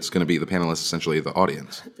story that it's going to be the panelists, essentially the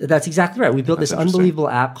audience. That's exactly right. We built this unbelievable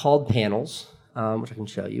app called Panels, which I can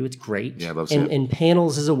show you. It's great. Yeah, I'd love to see it. And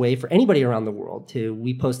Panels is a way for anybody around the world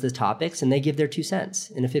we post the topics, and they give their 2 cents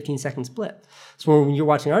in a 15-second split. So when you're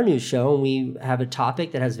watching our news show and we have a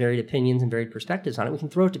topic that has varied opinions and varied perspectives on it, we can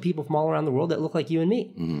throw it to people from all around the world that look like you and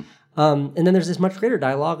me. And then there's this much greater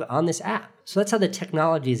dialogue on this app. So that's how the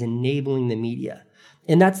technology is enabling the media.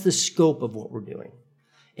 And that's the scope of what we're doing.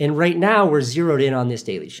 And right now we're zeroed in on this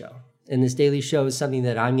daily show. And this daily show is something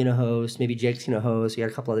that I'm going to host. Maybe Jake's going to host. We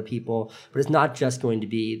got a couple other people. But it's not just going to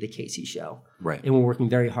be the Casey show. Right. And we're working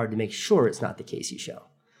very hard to make sure it's not the Casey show.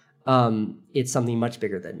 It's something much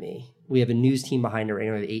bigger than me. We have a news team behind it right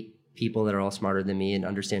now. We have 8 people that are all smarter than me and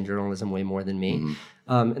understand journalism way more than me.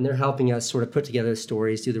 And they're helping us sort of put together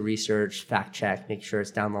stories, do the research, fact check, make sure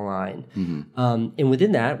it's down the line. And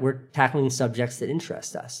within that, we're tackling subjects that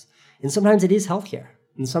interest us. And sometimes it is healthcare.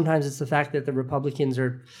 And sometimes it's the fact that the Republicans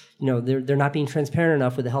are, they're not being transparent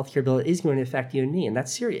enough with the healthcare bill that is going to affect you and me, and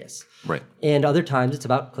that's serious. Right. And other times it's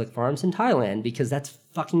about click farms in Thailand because that's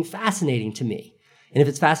fucking fascinating to me. And if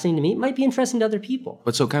it's fascinating to me, it might be interesting to other people.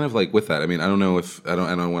 But so kind of like with that, I mean, I don't know if I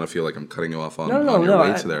don't want to feel like I'm cutting you off on your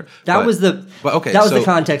way to there. That was the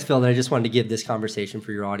context, Phil, that I just wanted to give this conversation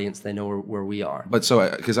for your audience. They know where we are. But so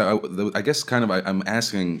because I guess kind of I'm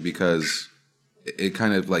asking because it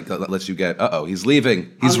kind of like lets you get, he's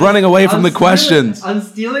leaving. He's running away from the questions. I'm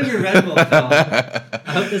stealing your Red Bull, Phil. I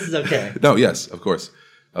hope this is okay. No, yes, of course.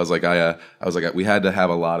 I was like, we had to have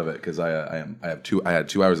a lot of it because I had 2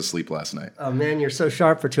 hours of sleep last night. Oh man, you're so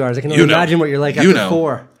sharp for 2 hours. I can only imagine what you're like after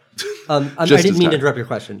 4. I didn't mean to interrupt your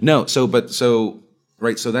question. No, so that's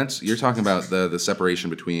you're talking about the separation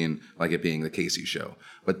between like it being the Casey show,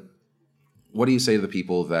 but what do you say to the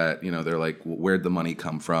people that they're like, where'd the money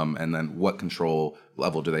come from, and then what control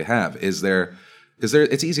level do they have? Is there? Because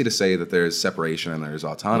it's easy to say that there's separation and there's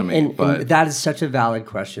autonomy, and but that is such a valid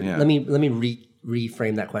question. Yeah. Let me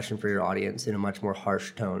reframe that question for your audience in a much more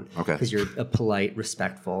harsh tone. Okay. Because you're a polite,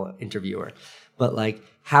 respectful interviewer. But like,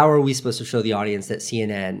 how are we supposed to show the audience that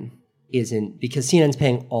CNN isn't, because CNN's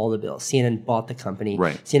paying all the bills. CNN bought the company.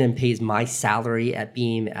 Right. CNN pays my salary at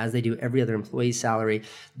Beme as they do every other employee's salary.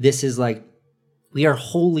 This is like, we are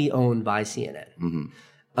wholly owned by CNN.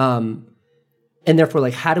 And therefore,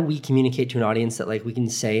 like, how do we communicate to an audience that like we can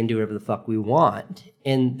say and do whatever the fuck we want?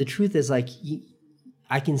 And the truth is like,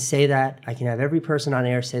 I can say that. I can have every person on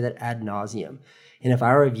air say that ad nauseum. And if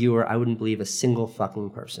I were a viewer, I wouldn't believe a single fucking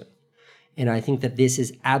person. And I think that this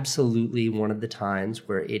is absolutely one of the times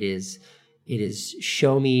where it is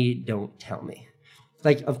show me, don't tell me.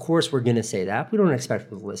 Like, of course we're going to say that. We don't expect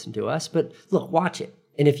people to listen to us. But look, watch it.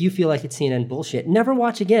 And if you feel like it's CNN bullshit, never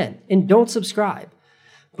watch again. And don't subscribe.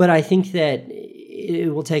 But I think that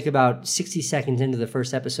it will take about 60 seconds into the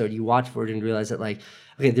first episode. You watch for it and realize that, like,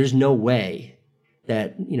 okay, there's no way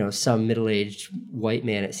that, you know, some middle-aged white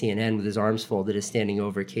man at CNN with his arms folded is standing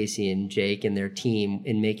over Casey and Jake and their team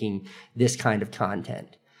in making this kind of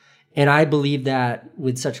content. And I believe that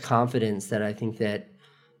with such confidence that I think that,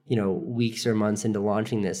 you know, weeks or months into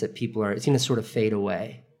launching this, that it's going to sort of fade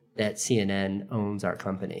away that CNN owns our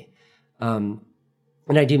company.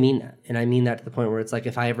 And I do mean that. And I mean that to the point where it's like,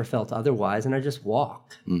 if I ever felt otherwise, and I just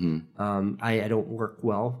walk. I don't work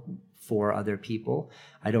well for other people.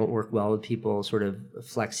 I don't work well with people sort of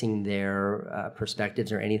flexing their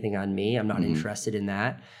perspectives or anything on me. I'm not interested in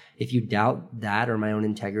that. If you doubt that or my own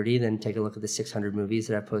integrity, then take a look at the 600 movies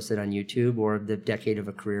that I've posted on YouTube or the decade of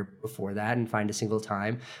a career before that and find a single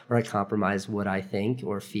time where I compromise what I think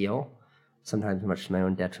or feel, sometimes much to my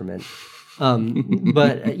own detriment.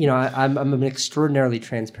 But, you know, I'm an extraordinarily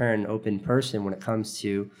transparent and open person when it comes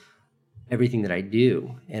to everything that I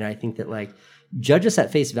do. And I think that, like, judge us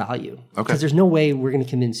at face value. Because there's no way we're going to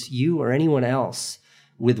convince you or anyone else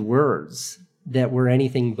with words that we're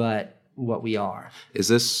anything but what we are. Is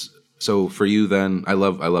this so for you then? I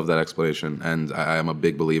love that explanation, and I'm a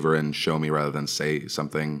big believer in show me rather than say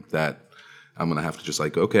something that I'm gonna have to just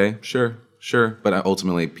like, okay, sure. But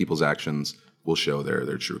ultimately, people's actions will show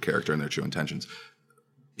their true character and their true intentions.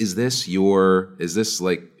 Is this your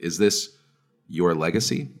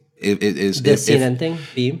legacy? Is the CNN thing,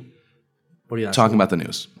 Beme? What are you talking about the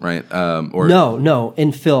news, right? No.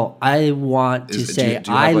 And Phil, I want to say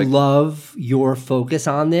I love your focus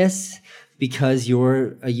on this because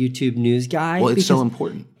you're a YouTube news guy. Well, it's so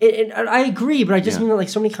important. I agree, but I just mean that, like,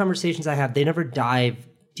 so many conversations I have, they never dive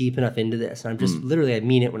deep enough into this. And I'm just literally, I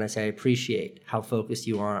mean it when I say I appreciate how focused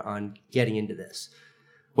you are on getting into this.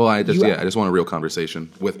 Well, I just want a real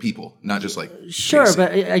conversation with people, not just like sure, basic.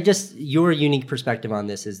 but your unique perspective on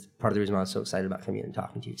this is part of the reason why I was so excited about coming in and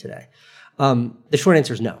talking to you today. The short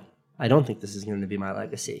answer is no. I don't think this is going to be my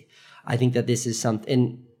legacy. I think that this is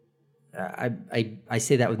something. I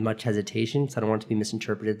say that with much hesitation, so I don't want it to be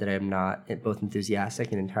misinterpreted that I am not both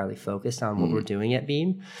enthusiastic and entirely focused on what we're doing at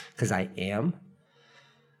Beme, because I am.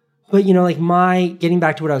 But, you know, like getting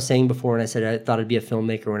back to what I was saying before, and I said I thought I'd be a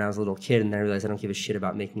filmmaker when I was a little kid, and then I realized I don't give a shit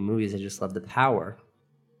about making movies. I just love the power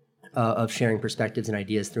of sharing perspectives and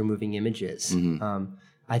ideas through moving images.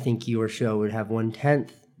 I think your show would have 1/10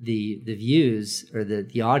 the views or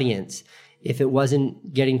the audience if it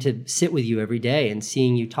wasn't getting to sit with you every day and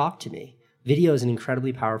seeing you talk to me. Video is an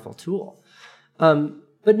incredibly powerful tool.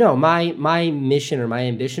 But no, my mission or my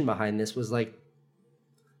ambition behind this was, like,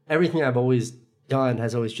 everything I've always done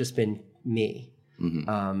has always just been me.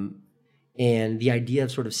 And the idea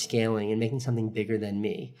of sort of scaling and making something bigger than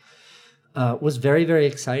me was very, very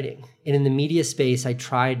exciting. And in the media space, I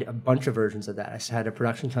tried a bunch of versions of that. I had a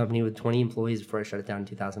production company with 20 employees before I shut it down in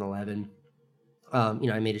 2011. You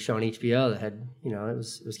know, I made a show on HBO that had, you know, it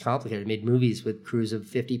was complicated. I made movies with crews of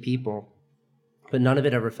 50 people, but none of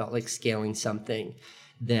it ever felt like scaling something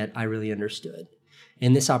that I really understood.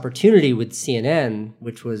 And this opportunity with CNN,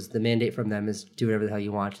 which was the mandate from them is do whatever the hell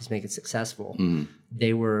you want, just make it successful.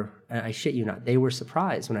 They were, I shit you not, they were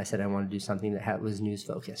surprised when I said I wanted to do something that was news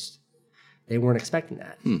focused. They weren't expecting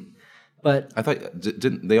that. But I thought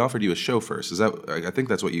didn't they offered you a show first? Is that I think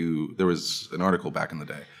that's what there was an article back in the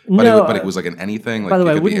day. But it was like an anything. Like, by the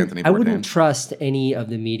way, Anthony Bourdain. I wouldn't trust any of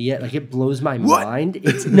the media. Like, it blows my mind.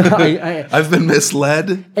 It's no, I've been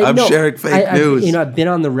misled. I'm sharing fake news. You know, I've been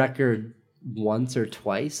on the record once or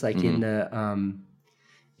twice, like in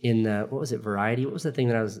the what was it, Variety? What was the thing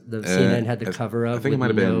that CNN had the cover of? I think it might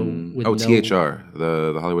have been THR,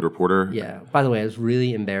 the Hollywood Reporter. Yeah. By the way, I was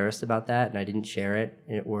really embarrassed about that, and I didn't share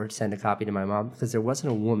it or send a copy to my mom because there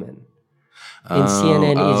wasn't a woman. And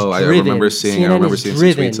CNN is driven. I remember seeing some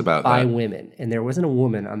tweets about by that. women, and there wasn't a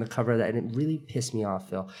woman on the cover of that, and it really pissed me off,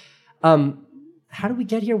 Phil. How did we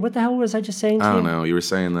get here? What the hell was I just saying to you? I don't know. You were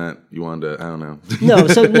saying that you wanted to, I don't know.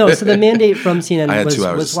 So the mandate from CNN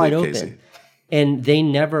was wide open. Casey. And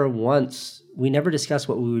we never discussed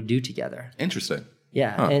what we would do together. Interesting.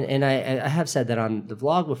 Yeah, Huh. and I have said that on the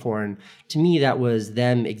vlog before, and to me that was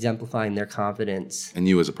them exemplifying their confidence. And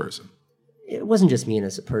you as a person. It wasn't just me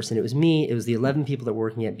as a person. It was me. It was the 11 people that were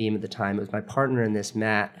working at Beme at the time. It was my partner in this,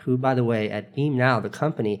 Matt, who, by the way, at Beme now, the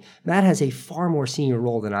company, Matt has a far more senior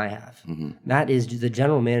role than I have. Matt is the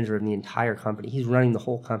general manager of the entire company. He's running the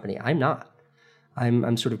whole company. I'm not.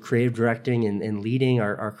 I'm sort of creative directing and leading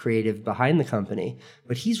our creative behind the company,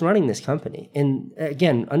 but he's running this company. And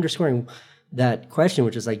again, underscoring that question,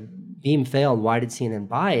 which is like, Beme failed, why did CNN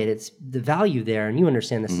buy it? It's the value there, and you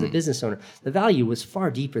understand this as a business owner. The value was far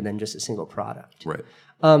deeper than just a single product. Right.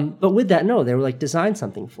 But with that, no, they were like, design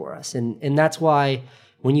something for us. And that's why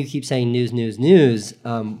when you keep saying news,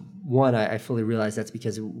 one, I fully realize that's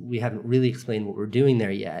because we haven't really explained what we're doing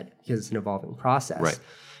there yet, because it's an evolving process. Right.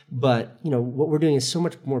 But, what we're doing is so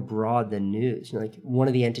much more broad than news. Like one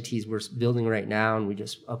of the entities we're building right now, and we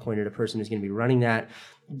just appointed a person who's going to be running that,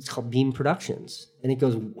 it's called Beme Productions. And it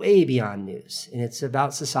goes way beyond news. And it's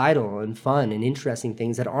about societal and fun and interesting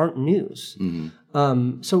things that aren't news.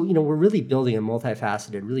 So, we're really building a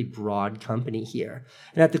multifaceted, really broad company here.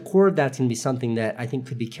 And at the core of that's going to be something that I think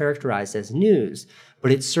could be characterized as news,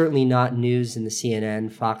 but it's certainly not news in the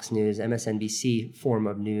CNN, Fox News, MSNBC form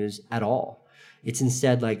of news at all. It's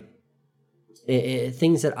instead like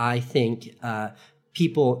things that I think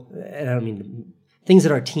people, and I don't mean things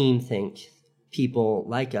that our team think people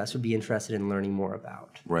like us would be interested in learning more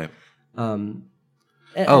about. Right.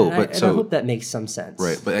 I hope that makes some sense.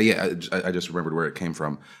 Right. But I just remembered where it came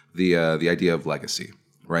from. The idea of legacy.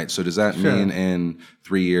 Right. So does that mean in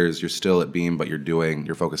 3 years you're still at Beme, but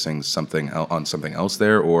you're focusing on something else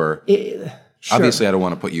there, or? Sure. Obviously, I don't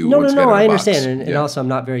want to put you. No. I understand, and also I'm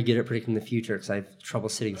not very good at predicting the future because I have trouble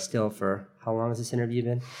sitting still for how long has this interview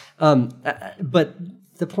been? But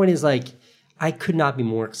the point is, like, I could not be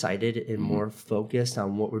more excited and more focused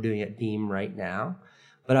on what we're doing at Beme right now.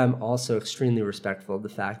 But I'm also extremely respectful of the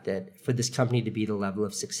fact that for this company to be the level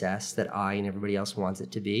of success that I and everybody else wants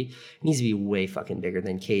it to be, it needs to be way fucking bigger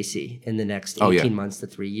than Casey in the next 18 months to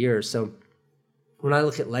 3 years. So when I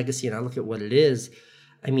look at legacy and I look at what it is,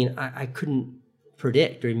 I mean, I couldn't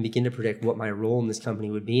predict or even begin to predict what my role in this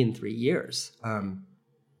company would be in 3 years.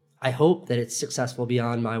 I hope that it's successful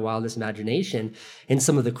beyond my wildest imagination, and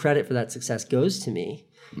some of the credit for that success goes to me.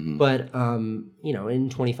 But, in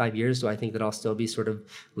 25 years, do I think that I'll still be sort of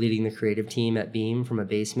leading the creative team at Beme from a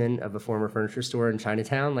basement of a former furniture store in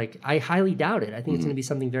Chinatown? Like, I highly doubt it. I think it's going to be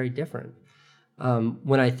something very different.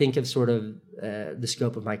 When I think of sort of the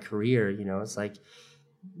scope of my career, it's like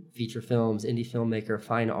feature films, indie filmmaker,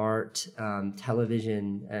 fine art,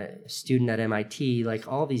 television, student at MIT, like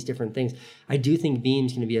all these different things. I do think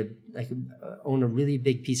Beme's going to be own a really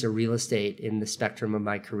big piece of real estate in the spectrum of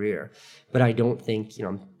my career. But I don't think,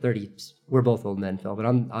 I'm 30. We're both old men, Phil, but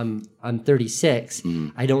I'm 36.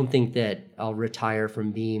 I don't think that I'll retire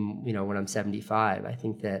from Beme, when I'm 75. I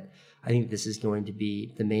think this is going to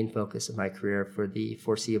be the main focus of my career for the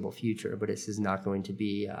foreseeable future. But this is not going to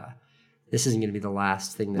be. This isn't going to be the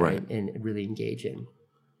last thing that I really engage in.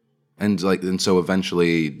 And so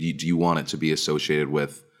eventually, do you want it to be associated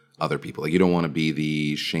with other people? Like, you don't want to be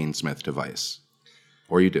the Shane Smith device,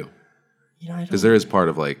 or you do? Because there is part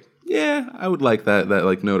of I would like that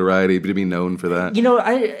like notoriety, to be known for that.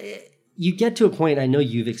 You get to a point. I know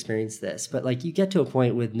you've experienced this, but you get to a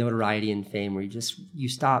point with notoriety and fame where you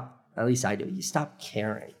stop. At least I do. You stop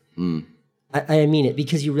caring. I mean it,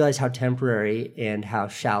 because you realize how temporary and how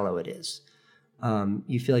shallow it is.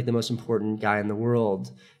 You feel like the most important guy in the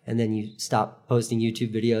world, and then you stop posting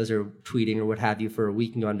YouTube videos or tweeting or what have you for a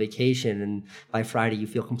week and go on vacation, and by Friday you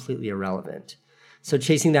feel completely irrelevant. So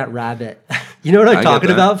chasing that rabbit, you know what I'm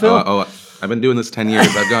talking about, Phil? I've been doing this 10 years.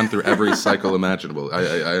 I've gone through every cycle imaginable.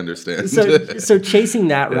 I understand. So chasing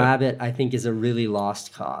that rabbit, I think, is a really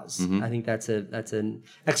lost cause. I think that's an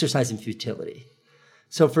exercise in futility.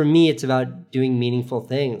 So for me, it's about doing meaningful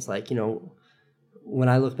things. When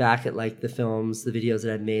I look back at the films, the videos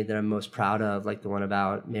that I've made that I'm most proud of, like the one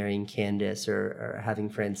about marrying Candace or having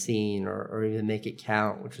Francine or even Make It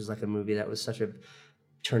Count, which was a movie that was such a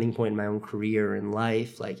turning point in my own career and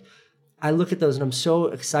life. I look at those and I'm so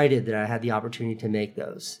excited that I had the opportunity to make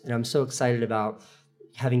those. And I'm so excited about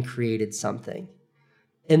having created something.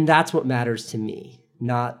 And that's what matters to me,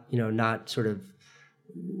 not sort of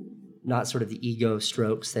the ego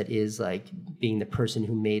strokes that is being the person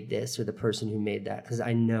who made this or the person who made that, because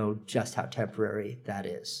I know just how temporary that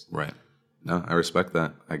is. Right. No, I respect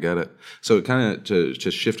that. I get it. So kind of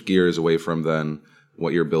to shift gears away from then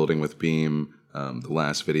what you're building with Beme, the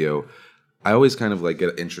last video, I always kind of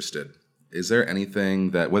get interested. Is there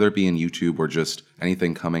anything that, whether it be in YouTube or just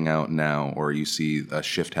anything coming out now, or you see a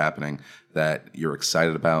shift happening that you're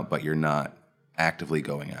excited about but you're not actively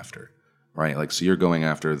going after? Right, so you're going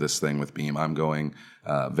after this thing with Beme. I'm going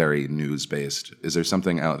very news-based. Is there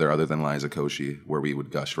something out there other than Liza Koshy, where we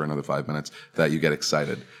would gush for another 5 minutes, that you get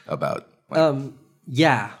excited about?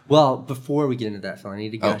 Yeah. Well, before we get into that, Phil, I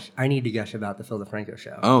need to gush. I need to gush about the Phil DeFranco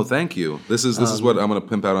show. Oh, thank you. This is what I'm going to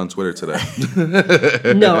pimp out on Twitter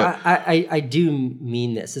today. No, I do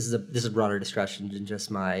mean this. This is a broader discussion than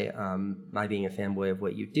just my being a fanboy of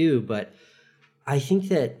what you do. But I think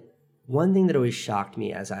that one thing that always shocked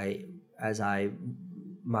me as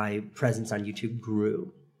my presence on YouTube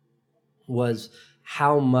grew was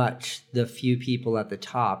how much the few people at the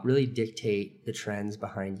top really dictate the trends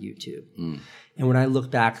behind YouTube. And when I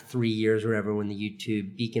look back 3 years or whatever, when the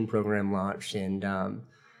YouTube Beacon program launched, and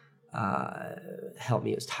help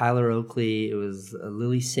me, it was Tyler Oakley, it was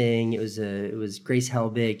Lily Singh, it was Grace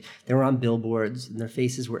Helbig. They were on billboards and their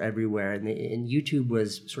faces were everywhere, and YouTube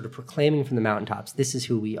was sort of proclaiming from the mountaintops, this is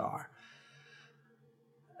who we are.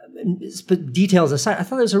 But details aside, I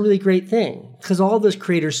thought it was a really great thing because all those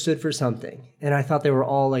creators stood for something, and I thought they were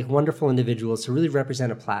all like wonderful individuals to really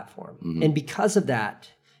represent a platform. And because of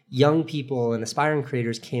that, young people and aspiring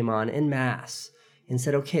creators came on en masse and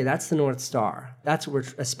said, okay, that's the North Star. That's what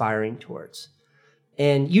we're aspiring towards.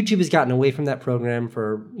 And YouTube has gotten away from that program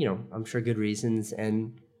for, I'm sure good reasons.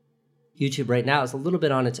 And YouTube right now is a little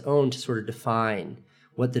bit on its own to sort of define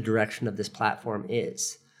what the direction of this platform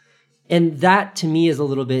is. And that to me is a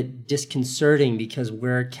little bit disconcerting because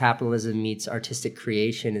where capitalism meets artistic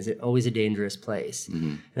creation is always a dangerous place.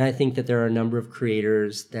 And I think that there are a number of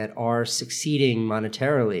creators that are succeeding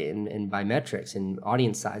monetarily and by metrics and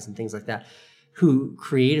audience size and things like that, who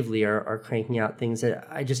creatively are cranking out things that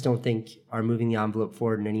I just don't think are moving the envelope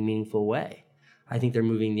forward in any meaningful way. I think they're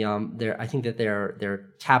moving I think that they're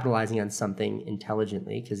capitalizing on something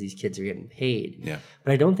intelligently because these kids are getting paid. Yeah.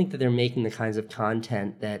 But I don't think that they're making the kinds of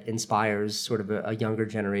content that inspires sort of a younger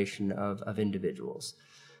generation of individuals.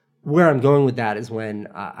 Where I'm going with that is when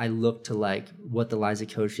I look to like what the Liza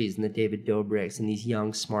Koshis and the David Dobrik's and these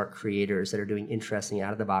young, smart creators that are doing interesting,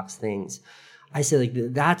 out-of-the-box things. I say like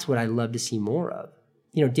that's what I'd love to see more of.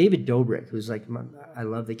 David Dobrik, who's like, I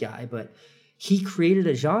love the guy, but he created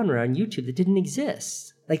a genre on YouTube that didn't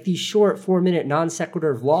exist. Like these short 4-minute non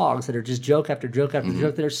sequitur vlogs that are just joke after joke after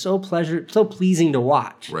joke that are so pleasing to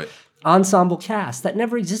watch. Right. Ensemble cast that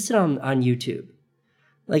never existed on YouTube.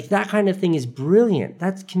 Like that kind of thing is brilliant.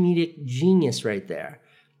 That's comedic genius right there.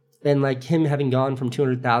 And like him having gone from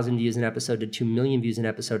 200,000 views an episode to 2 million views an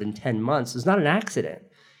episode in 10 months is not an accident.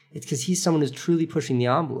 It's because he's someone who's truly pushing the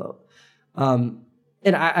envelope. And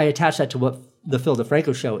I attach that to what the Phil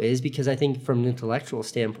DeFranco show is, because I think from an intellectual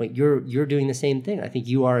standpoint, you're doing the same thing. I think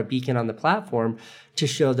you are a beacon on the platform to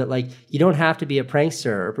show that like you don't have to be a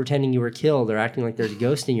prankster or pretending you were killed or acting like there's a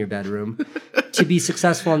ghost in your bedroom to be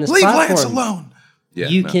successful on this Leave platform. Lance alone. Yeah,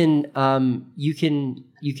 you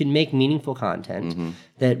can make meaningful content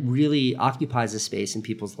that really occupies a space in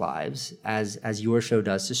people's lives, as your show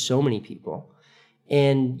does to so many people.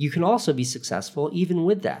 And you can also be successful even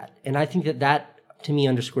with that. And I think that to me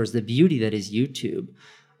underscores the beauty that is YouTube.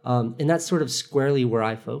 And that's sort of squarely where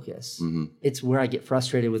I focus. It's where I get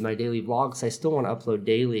frustrated with my daily vlogs. I still want to upload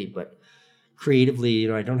daily, but creatively,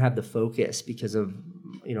 I don't have the focus because of,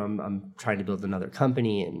 I'm trying to build another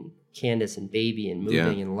company and Candace and baby and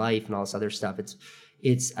moving and life and all this other stuff.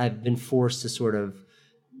 I've been forced to sort of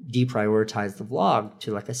deprioritize the vlog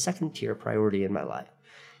to like a second tier priority in my life.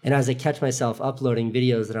 And as I catch myself uploading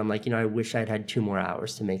videos that I'm like, I wish I'd had 2 more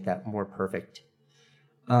hours to make that more perfect.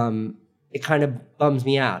 It kind of bums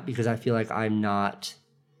me out because I feel like I'm not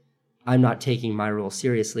taking my role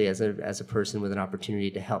seriously as a person with an opportunity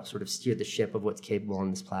to help sort of steer the ship of what's capable on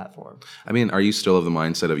this platform. I mean, are you still of the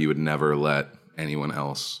mindset of you would never let anyone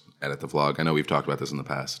else edit the vlog? I know we've talked about this in the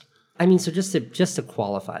past. I mean, so just to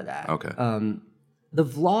qualify that. Okay. The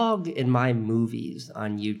vlog and my movies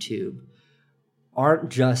on YouTube aren't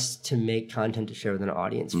just to make content to share with an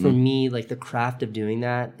audience. For me, like the craft of doing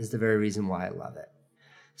that is the very reason why I love it.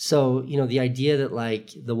 So, the idea that like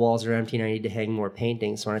the walls are empty and I need to hang more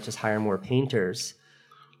paintings, so why not just hire more painters?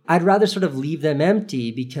 I'd rather sort of leave them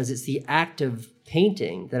empty because it's the act of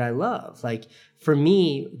painting that I love. Like for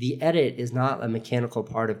me, the edit is not a mechanical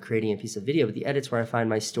part of creating a piece of video, but the edit's where I find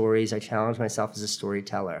my stories. I challenge myself as a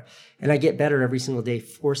storyteller, and I get better every single day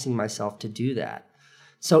forcing myself to do that.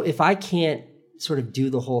 So if I can't sort of do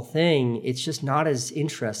the whole thing, it's just not as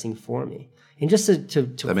interesting for me. And just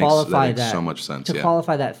to qualify that, so much sense. To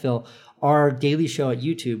qualify that, Phil, our daily show at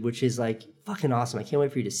YouTube, which is like fucking awesome. I can't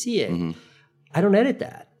wait for you to see it. I don't edit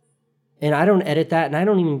that, and I don't edit that, and I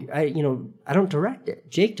don't direct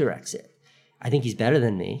it. Jake directs it. I think he's better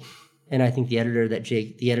than me, and I think the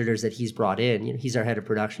editors that he's brought in, he's our head of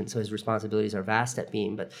production, so his responsibilities are vast at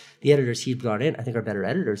Beme. But the editors he's brought in, I think, are better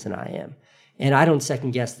editors than I am. And I don't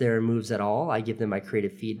second guess their moves at all. I give them my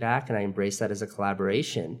creative feedback and I embrace that as a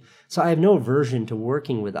collaboration. So I have no aversion to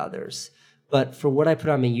working with others. But for what I put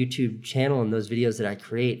on my YouTube channel and those videos that I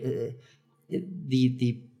create,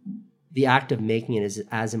 the act of making it is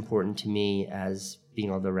as important to me as being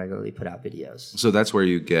able to regularly put out videos. So that's where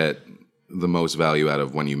you get the most value out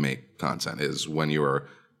of when you make content, is when you are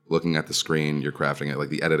looking at the screen, you're crafting it, like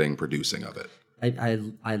the editing, producing of it.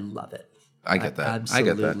 I love it. I get that.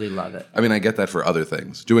 Absolutely love it. I mean, I get that for other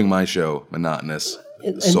things. Doing my show, monotonous,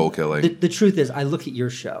 soul-killing. The truth is, I look at your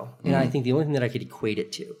show, and I think the only thing that I could equate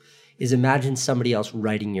it to is imagine somebody else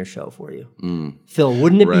writing your show for you. Phil,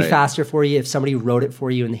 wouldn't it be faster for you if somebody wrote it for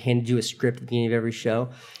you and handed you a script at the beginning of every show?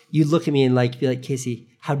 You'd look at me and be like, Casey,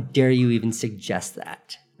 how dare you even suggest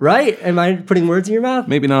that? Right? Am I putting words in your mouth?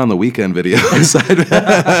 Maybe not on the weekend videos.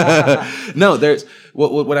 No, there's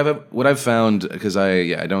what I've found, because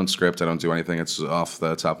I don't script, I don't do anything. It's off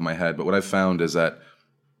the top of my head. But what I've found is that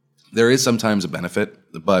there is sometimes a benefit,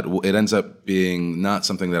 but it ends up being not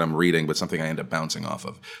something that I'm reading, but something I end up bouncing off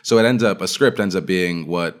of. So a script ends up being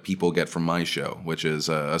what people get from my show, which is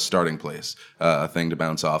a starting place, a thing to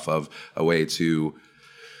bounce off of, a way to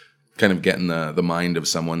kind of get in the mind of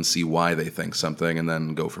someone, see why they think something, and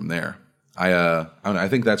then go from there. I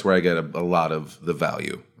think that's where I get a lot of the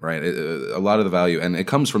value, right? A lot of the value, and it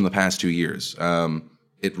comes from the past 2 years.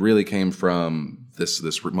 It really came from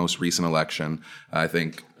this most recent election. I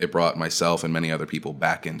think it brought myself and many other people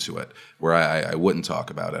back into it, where I wouldn't talk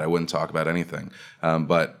about it. I wouldn't talk about anything.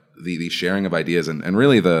 But the sharing of ideas and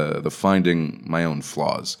really the finding my own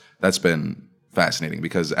flaws, that's been fascinating,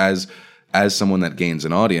 because as someone that gains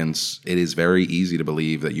an audience, it is very easy to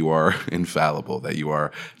believe that you are infallible, that you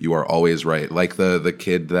are always right. Like the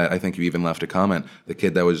kid that I think you even left a comment, the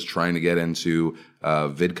kid that was trying to get into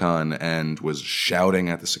VidCon and was shouting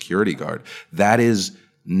at the security guard. That is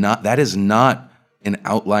not an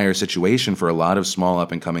outlier situation for a lot of small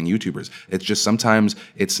up and coming YouTubers. It's just sometimes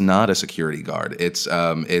it's not a security guard. It's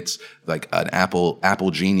like an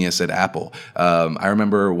Apple genius at Apple. I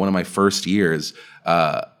remember one of my first years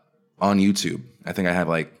on YouTube. I think I had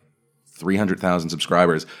like 300,000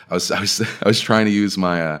 subscribers. I was trying to use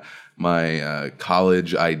my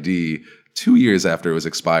college ID 2 years after it was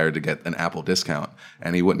expired to get an Apple discount,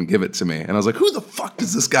 and he wouldn't give it to me. And I was like, "Who the fuck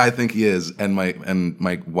does this guy think he is?" And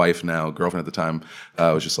my wife, now girlfriend at the time,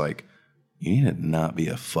 was just like, "You need to not be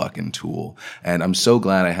a fucking tool." And I'm so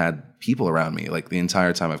glad I had people around me like the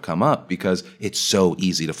entire time I've come up, because it's so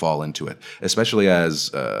easy to fall into it, especially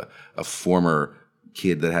as a former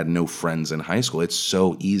kid that had no friends in high school. It's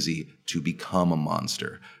so easy to become a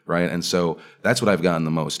monster, right? And so that's what I've gotten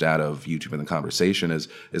the most out of YouTube and the conversation is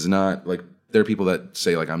not like, there are people that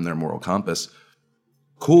say like I'm their moral compass.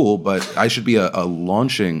 Cool, but I should be a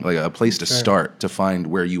launching, like a place to start to find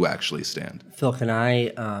where you actually stand. Phil, can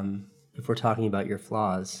I, if we're talking about your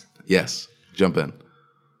flaws? Yes, jump in.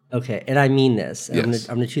 Okay, and I mean this. Yes.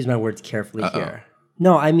 I'm going to choose my words carefully here.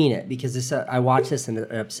 No, I mean it, because this, I watch this and it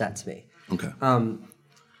upsets me. Okay.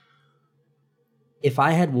 If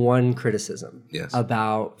I had one criticism Yes.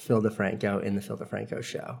 about Phil DeFranco in the Phil DeFranco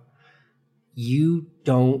show, you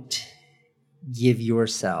don't give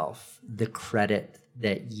yourself the credit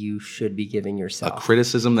that you should be giving yourself. A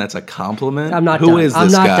criticism that's a compliment? I'm not Who done. is I'm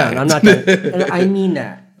this not guy? done. I'm not done. And I mean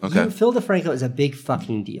that. Okay. Phil DeFranco is a big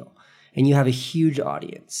fucking deal. And you have a huge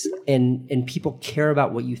audience, and people care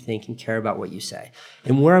about what you think and care about what you say.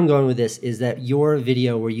 And where I'm going with this is that your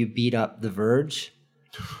video where you beat up The Verge,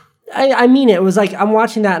 I mean it. It was like, I'm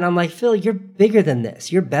watching that and I'm like, Phil, you're bigger than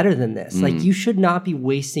this. You're better than this. Like, you should not be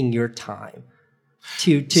wasting your time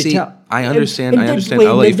to See, tell. I understand. And I then, understand. wait,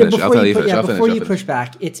 I'll let you finish. before I'll let you finish. I'll Before finish. you push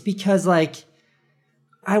back, it's because like,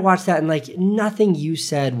 I watched that and like nothing you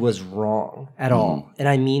said was wrong at all. And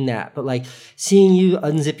I mean that. But like seeing you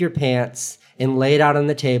unzip your pants and lay it out on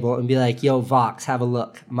the table and be like, yo, Vox, have a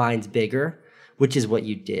look. Mine's bigger, which is what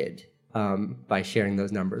you did by sharing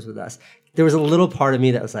those numbers with us. There was a little part of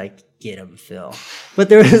me that was like, get him, Phil. But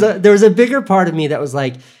there was a bigger part of me that was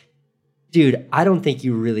like, dude, I don't think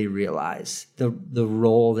you really realize the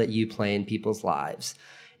role that you play in people's lives.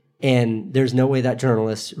 And there's no way that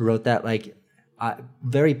journalist wrote that like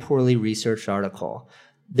very poorly researched article.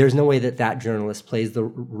 There's no way that journalist plays the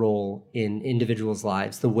role in individuals'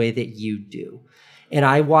 lives the way that you do. And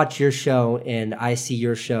I watch your show and I see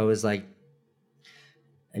your show as like,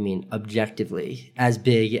 I mean, objectively as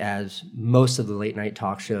big as most of the late night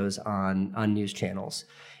talk shows on news channels.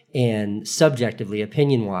 And subjectively,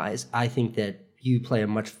 opinion-wise, I think that you play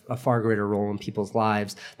a far greater role in people's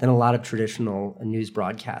lives than a lot of traditional news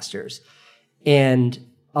broadcasters. And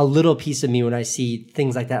a little piece of me, when I see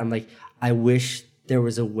things like that, I'm like, I wish there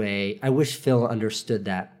was a way. I wish Phil understood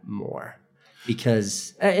that more.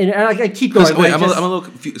 Because, and I keep going. Wait, I'm a little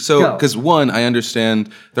confused. So, because one, I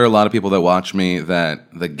understand there are a lot of people that watch me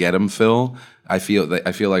that get him, Phil. I feel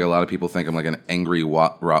like a lot of people think I'm like an angry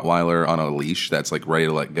Rottweiler on a leash that's like ready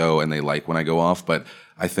to let go, and they like when I go off. But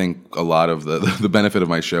I think a lot of the benefit of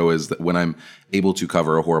my show is that when I'm able to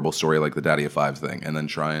cover a horrible story like the Daddy of Five thing, and then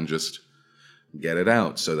try and just get it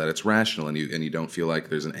out so that it's rational, and you don't feel like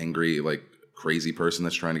there's an angry, like, crazy person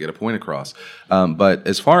that's trying to get a point across. But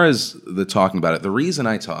as far as the talking about it, the reason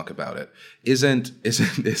I talk about it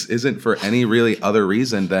isn't for any really other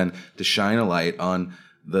reason than to shine a light on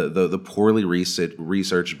the poorly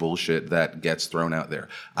researched bullshit that gets thrown out there.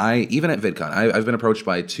 Even at VidCon, I've been approached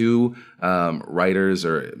by two writers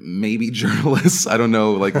or maybe journalists. I don't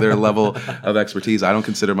know, like, their level of expertise. I don't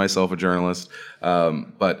consider myself a journalist,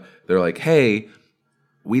 but they're like, "Hey,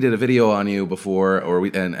 we did a video on you before,"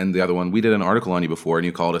 and the other one, "We did an article on you before, and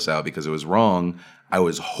you called us out because it was wrong." I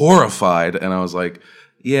was horrified, and I was like,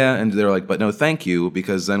 "Yeah," and they're like, "But no, thank you,"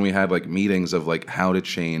 because then we had, like, meetings of, like, how to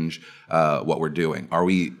change what we're doing. Are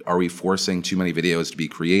we forcing too many videos to be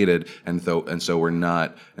created, and so we're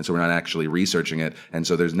not actually researching it, and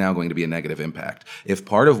so there's now going to be a negative impact. If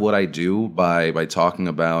part of what I do by talking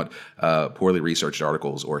about poorly researched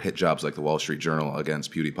articles or hit jobs like the Wall Street Journal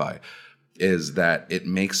against PewDiePie is that it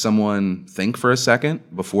makes someone think for a second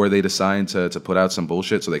before they decide to put out some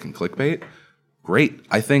bullshit so they can clickbait, great.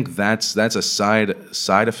 I think that's a side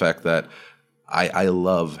effect that I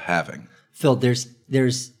love having. Phil,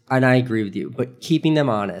 there's and I agree with you, but keeping them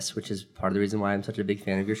honest, which is part of the reason why I'm such a big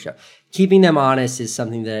fan of your show. Keeping them honest is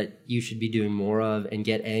something that you should be doing more of, and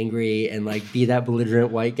get angry and, like, be that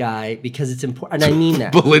belligerent white guy, because it's important. And I mean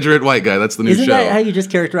that. Belligerent white guy, that's the new show. Isn't that how you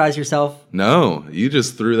just characterize yourself? No, you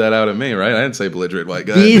just threw that out at me, right? I didn't say belligerent white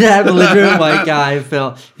guy. Be that belligerent white guy,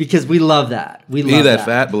 Phil, because we love that. We love that. Be that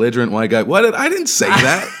fat belligerent white guy. What? I didn't say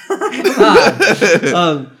that.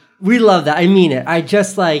 We love that. I mean it. I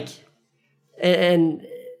just, like, and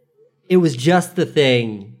it was just the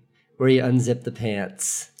thing where you unzipped the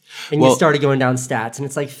pants and you started going down stats, and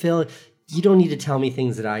it's like, Phil, you don't need to tell me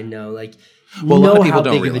things that I know. Like, a lot of people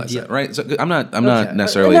don't realize that, right? So I'm not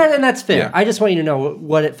necessarily, and that's fair. Yeah. I just want you to know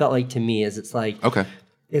what it felt like to me. Is it's like, okay,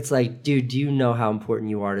 it's like, dude, do you know how important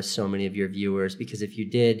you are to so many of your viewers? Because if you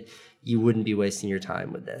did, you wouldn't be wasting your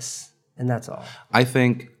time with this, and that's all. I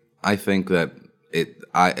think that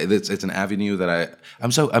it's an avenue that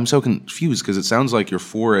I'm so confused, because it sounds like you're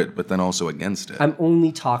for it, but then also against it. I'm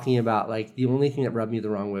only talking about, like, the only thing that rubbed me the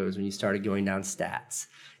wrong way was when you started going down stats.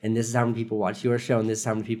 And this is how many people watch your show, and this is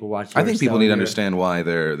how many people watch your show. I think people need to understand why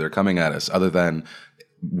they're coming at us, other than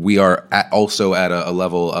we are also at a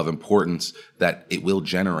level of importance that it will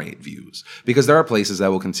generate views. Because there are places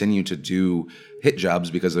that will continue to do hit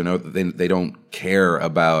jobs because they know that they don't care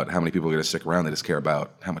about how many people are going to stick around. They just care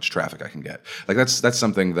about how much traffic I can get. Like, that's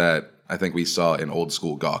something that I think we saw in old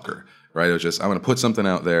school Gawker, right? It was just, I'm going to put something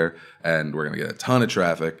out there and we're going to get a ton of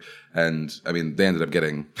traffic. And I mean, they ended up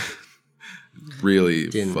getting really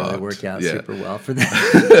didn't fucked. Really work out super well for them.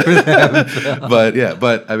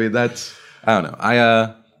 but I mean, that's, I don't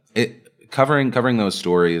know. Covering those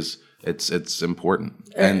stories, it's important.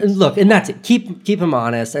 And look, and that's it. Keep them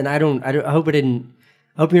honest. And I hope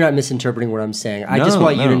you're not misinterpreting what I'm saying. I just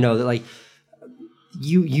want you to know that, like,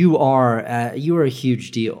 you are a huge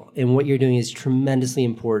deal, and what you're doing is tremendously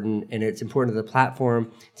important, and it's important to the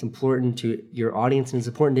platform. It's important to your audience, and it's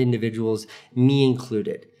important to individuals, me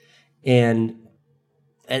included. And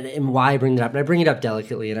why I bring that up, and I bring it up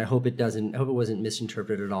delicately, and I hope it wasn't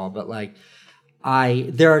misinterpreted at all. But, like,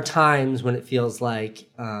 there are times when it feels like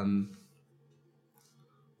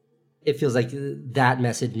that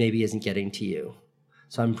message maybe isn't getting to you.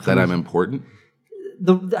 So I'm important.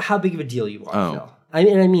 How big of a deal you are, Phil. I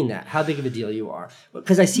mean that. How big of a deal you are.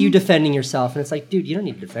 Because I see you defending yourself, and it's like, dude, you don't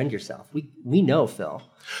need to defend yourself. We know, Phil.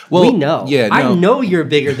 Well, we know. Yeah, no. I know you're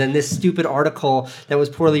bigger than this stupid article that was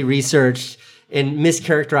poorly researched and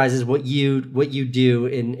mischaracterizes what you do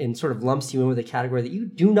and sort of lumps you in with a category that you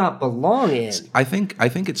do not belong in. I think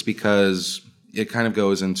it's because it kind of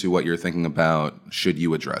goes into what you're thinking about. Should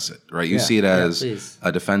you address it, right? You see it as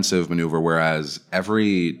a defensive maneuver, whereas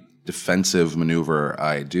every defensive maneuver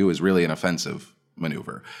I do is really an offensive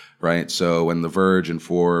maneuver, right? So when The Verge and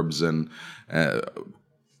Forbes and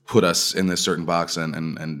put us in this certain box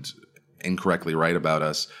and incorrectly write about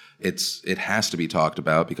us, it has to be talked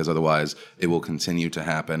about, because otherwise it will continue to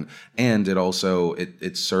happen. And it also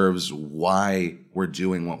it serves why we're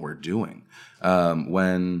doing what we're doing.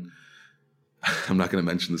 When I'm not going to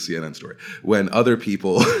mention the CNN story. When other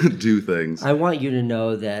people do things, I want you to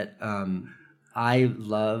know that I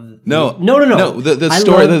love no. The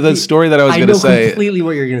story that I was going to say. I know completely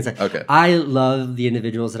what you're going to say. Okay. I love the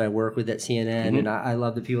individuals that I work with at CNN, and I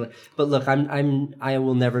love the people. But look, I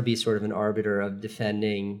will never be sort of an arbiter of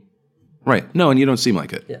defending. Right. No, and you don't seem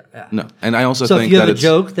like it. Yeah. No, and I also think that if you have a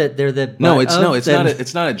joke that they're the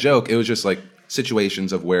it's not a joke. It was just like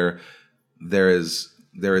situations of where there is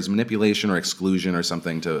manipulation or exclusion or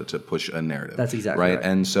something to push a narrative. That's exactly right. right.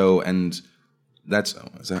 And that's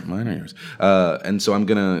is that mine or yours? And so I'm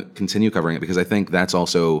gonna continue covering it because I think that's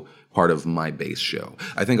also part of my base show.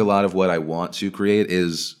 I think a lot of what I want to create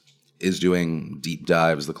is doing deep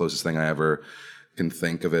dives. The closest thing I ever can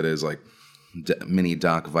think of it is like mini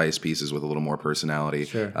Doc Vice pieces with a little more personality,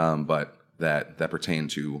 but that pertain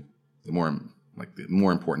to the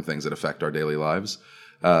more important things that affect our daily lives,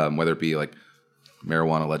 whether it be like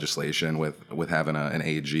marijuana legislation with having an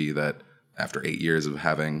AG that after 8 years of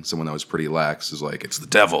having someone that was pretty lax is like, it's the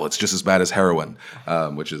devil, it's just as bad as heroin,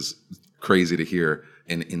 which is crazy to hear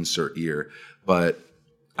in insert ear. But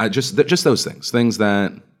I just those things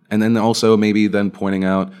that, and then also maybe then pointing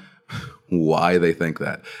out why they think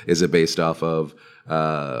that. Is it based off of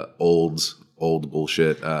old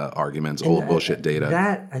bullshit arguments, old bullshit data?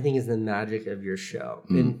 That, I think, is the magic of your show.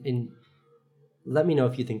 And let me know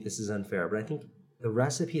if you think this is unfair, but I think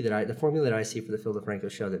the formula that I see for the Phil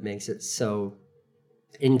DeFranco show that makes it so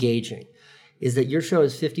engaging is that your show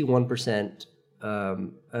is 51%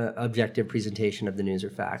 objective presentation of the news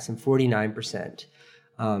or facts and 49%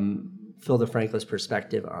 Phil DeFranco's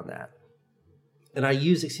perspective on that. And I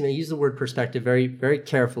use the word perspective very, very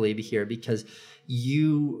carefully here because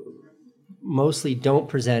you mostly don't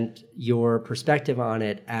present your perspective on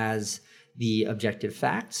it as the objective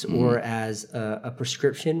facts or as a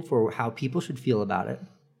prescription for how people should feel about it.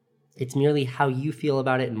 It's merely how you feel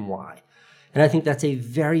about it and why. And I think that's a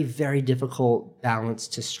very, very difficult balance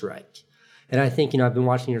to strike. And I think, I've been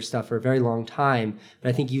watching your stuff for a very long time, but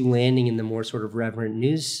I think you landing in the more sort of reverent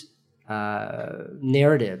news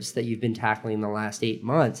narratives that you've been tackling in the last 8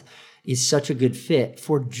 months is such a good fit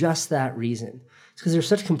for just that reason. It's because there's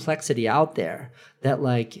such complexity out there that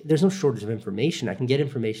there's no shortage of information. I can get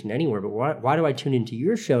information anywhere, but why do I tune into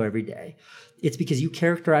your show every day? It's because you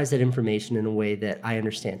characterize that information in a way that I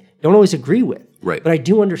understand. Don't always agree with, right? But I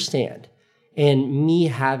do understand. And me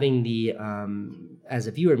having as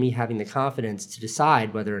a viewer, me having the confidence to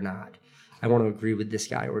decide whether or not I want to agree with this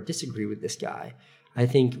guy or disagree with this guy, I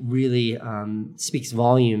think really speaks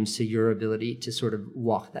volumes to your ability to sort of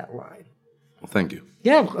walk that line. Well, thank you.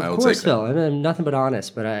 Yeah, of course, Phil. I'm nothing but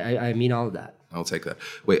honest, but I mean all of that. I'll take that.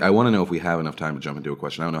 Wait, I want to know if we have enough time to jump into a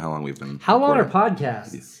question. I don't know how long we've been How long recording. are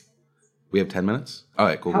podcasts? We have 10 minutes? All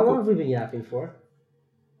right, cool. How long have we been yapping for?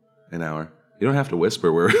 An hour. You don't have to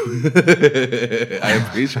whisper. I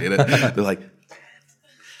appreciate it. They're like,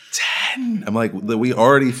 10. I'm like, we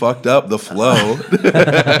already fucked up the flow.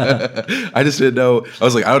 I just didn't know. I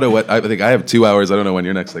was like, I don't know what. I think I have 2 hours. I don't know when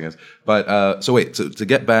your next thing is. But so wait, so to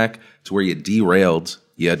get back to where you derailed,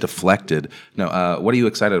 you deflected. No, what are you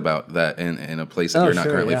excited about that in a place that you're not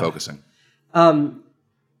currently focusing?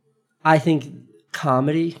 I think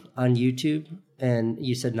comedy on YouTube. And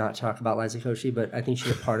you said not talk about Liza Koshy, but I think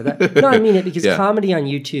she's a part of that. No, I mean it because comedy on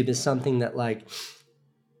YouTube is something that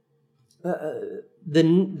the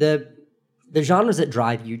genres that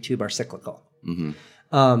drive YouTube are cyclical.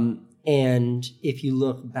 Mm-hmm. And if you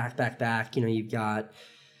look back, you've got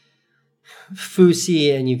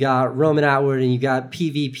Fousey and you got Roman Atwood and you got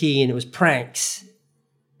PvP and it was pranks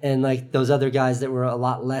and those other guys that were a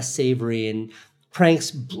lot less savory and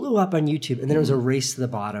pranks blew up on YouTube, and then it was a race to the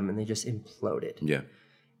bottom, and they just imploded. Yeah.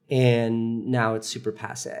 And now it's super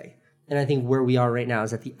passé. And I think where we are right now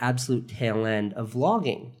is at the absolute tail end of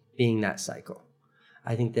vlogging being that cycle.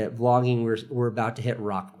 I think that vlogging, we're about to hit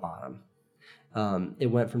rock bottom. It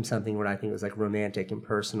went from something what I think was romantic and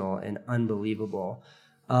personal and unbelievable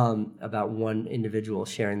about one individual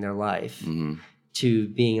sharing their life to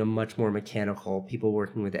being a much more mechanical, people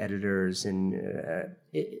working with editors, and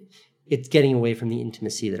it's getting away from the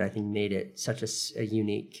intimacy that I think made it such a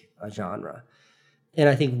unique genre. And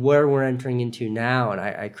I think where we're entering into now, and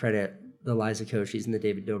I credit the Liza Koshis and the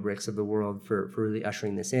David Dobrik's of the world for really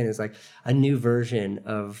ushering this in, is a new version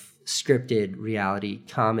of scripted reality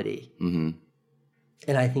comedy. Mm-hmm.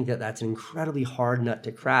 And I think that that's an incredibly hard nut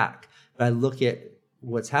to crack. But I look at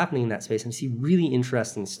what's happening in that space and see really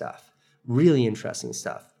interesting stuff.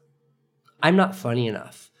 I'm not funny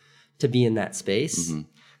enough to be in that space. Mm-hmm.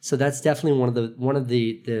 So that's definitely one of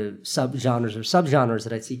the subgenres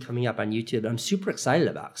that I see coming up on YouTube. I'm super excited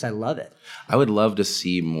about because I love it. I would love to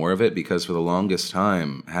see more of it because for the longest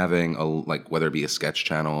time, having whether it be a sketch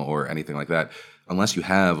channel or anything like that, unless you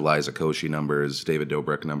have Liza Koshy numbers, David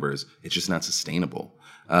Dobrik numbers, it's just not sustainable.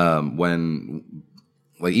 Even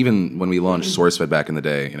when we launched SourceFed back in the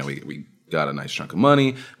day, we got a nice chunk of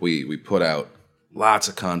money. We put out lots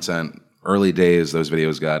of content. Early days, those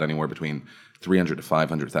videos got anywhere between 300 to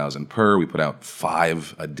 500,000 per. We put out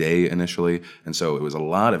 5 a day initially, and so it was a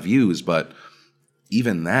lot of views. But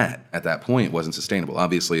even that at that point wasn't sustainable.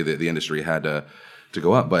 Obviously, the industry had to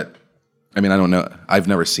go up, but I mean, I don't know. I've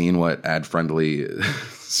never seen what ad-friendly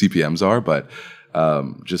CPMs are, but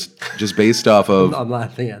just based off of. I'm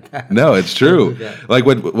laughing at that. No, it's true. Like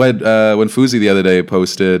when Fuzi the other day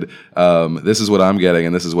posted, "This is what I'm getting,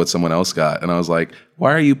 and this is what someone else got," and I was like,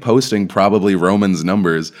 "Why are you posting probably Roman's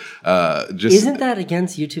numbers?" Isn't that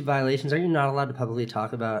against YouTube violations? Are you not allowed to publicly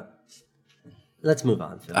talk about? Let's move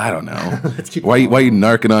on, Phil. I don't know. Why are you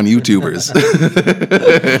narking on YouTubers?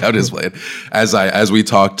 I'm just playing. As we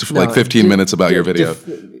talked for like 15 minutes about your video.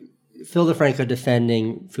 Phil DeFranco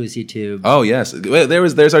defending FouseyTube. Oh yes,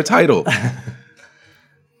 there's our title.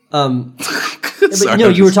 But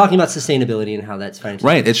you were talking about sustainability and how that's financial.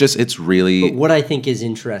 Right. It's really. But what I think is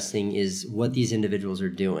interesting is what these individuals are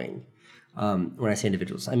doing. When I say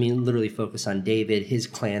individuals, I mean literally focus on David, his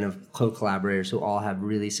clan of co-collaborators who all have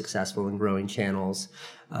really successful and growing channels.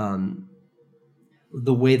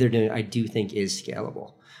 The way they're doing it, I do think is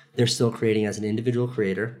scalable. They're still creating as an individual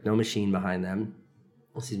creator, no machine behind them.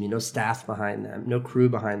 No staff behind them, no crew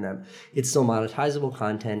behind them. It's still monetizable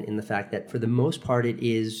content in the fact that for the most part it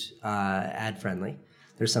is ad-friendly.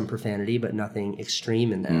 There's some profanity, but nothing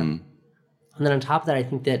extreme in there. And then on top of that, I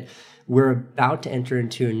think that we're about to enter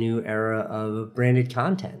into a new era of branded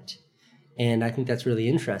content. And I think that's really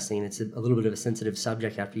interesting. It's a little bit of a sensitive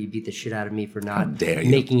subject after you beat the shit out of me for not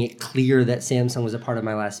making it clear that Samsung was a part of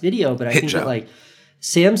my last video. But I think that like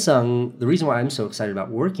Samsung, the reason why I'm so excited about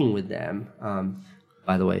working with them,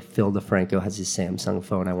 by the way, Phil DeFranco has his Samsung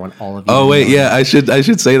phone. I want all of you. Oh wait, yeah, I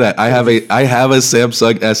should say that I have a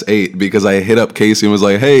Samsung S8 because I hit up Casey and was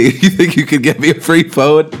like, "Hey, you think you could get me a free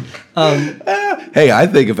phone?" Hey, I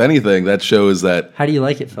think if anything, that shows that. How do you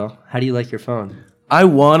like it, Phil? How do you like your phone? I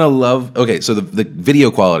want to love. Okay, so the video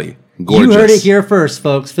quality, gorgeous. You heard it here first,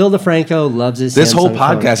 folks. Phil DeFranco loves his. This Samsung whole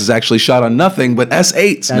podcast phone. is actually shot on nothing but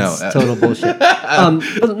S8s. That's total bullshit.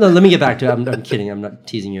 No, let me get back to it. I'm kidding. I'm not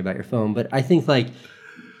teasing you about your phone, but I think like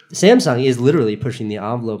Samsung is literally pushing the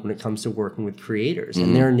envelope when it comes to working with creators,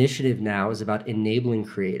 and their initiative now is about enabling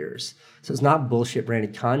creators. So it's not bullshit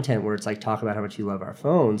branded content where it's like talk about how much you love our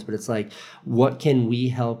phones, but it's like what can we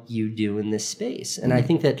help you do in this space? And I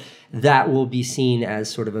think that will be seen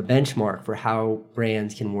as sort of a benchmark for how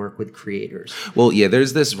brands can work with creators. Well, yeah,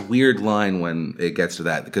 there's this weird line when it gets to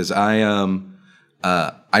that because I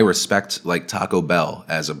respect like Taco Bell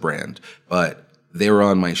as a brand, but they were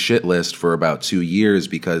on my shit list for about 2 years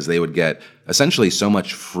because they would get essentially so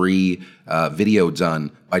much free video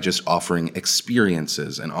done by just offering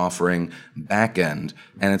experiences and offering back end.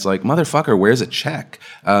 And it's like, motherfucker, where's a check?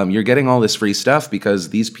 You're getting all this free stuff because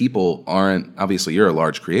these people aren't, obviously you're a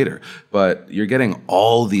large creator, but you're getting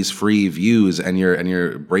all these free views and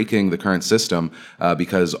you're breaking the current system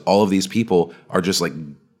because all of these people are just like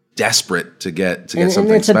desperate to get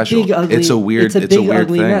something special. It's a weird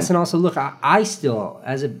ugly thing. Mess. And also, look, I still,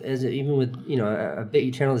 as even with a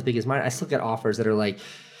big channel as big as mine, I still get offers that are like,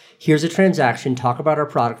 here's a transaction, talk about our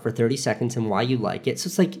product for 30 seconds and why you like it. So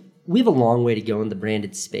it's like we have a long way to go in the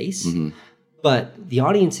branded space, but the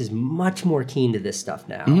audience is much more keen to this stuff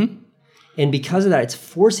now, and because of that, it's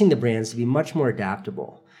forcing the brands to be much more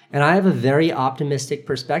adaptable. And I have a very optimistic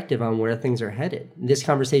perspective on where things are headed. This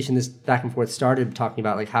conversation, this back and forth started talking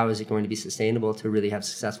about like how is it going to be sustainable to really have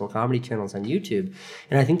successful comedy channels on YouTube.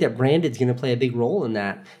 And I think that branded is going to play a big role in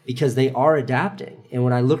that because they are adapting. And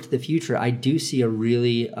when I look to the future, I do see a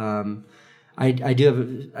really,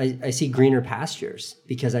 I see greener pastures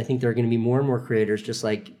because I think there are going to be more and more creators just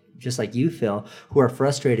like you, Phil, who are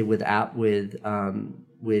frustrated with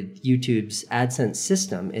YouTube's AdSense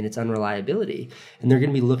system and its unreliability. And they're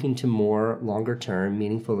going to be looking to more longer-term,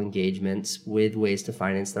 meaningful engagements with ways to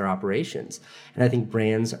finance their operations. And I think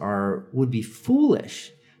brands would be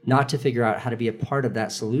foolish not to figure out how to be a part of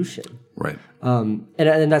that solution. Right. And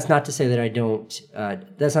that's not to say that I don't.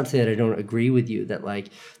 That's not to say that I don't agree with you. That like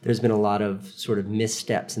there's been a lot of sort of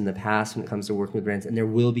missteps in the past when it comes to working with brands, and there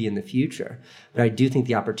will be in the future. But I do think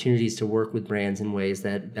the opportunities to work with brands in ways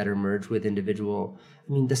that better merge with individual.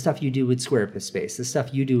 I mean, the stuff you do with Squarespace, the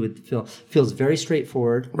stuff you do with Phil feels very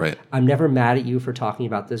straightforward. Right. I'm never mad at you for talking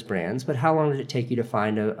about those brands, but how long did it take you to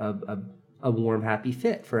find a warm, happy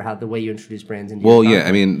fit for the way you introduce brands into your content?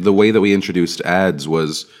 I mean, the way that we introduced ads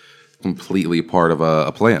was completely part of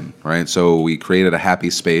a plan, right? So we created a happy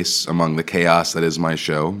space among the chaos that is my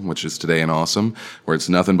show, which is Today and Awesome, where it's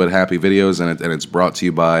nothing but happy videos, and it's brought to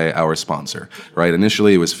you by our sponsor, right?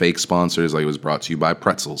 Initially, it was fake sponsors, like it was brought to you by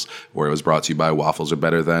pretzels, or it was brought to you by waffles are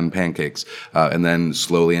better than pancakes, and then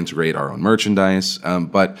slowly integrate our own merchandise.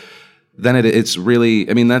 But then it's really,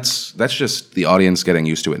 I mean, that's just the audience getting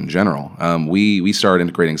used to it in general. We started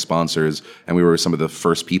integrating sponsors, and we were some of the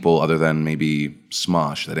first people, other than maybe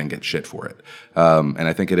Smosh, that didn't get shit for it. And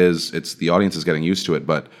I think it's the audience is getting used to it,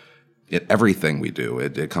 but everything we do,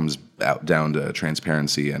 it comes out down to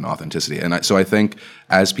transparency and authenticity. And so I think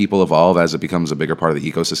as people evolve, as it becomes a bigger part of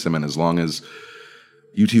the ecosystem, and as long as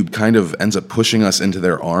YouTube kind of ends up pushing us into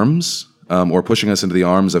their arms, or pushing us into the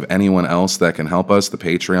arms of anyone else that can help us, the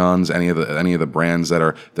Patreons, any of the brands that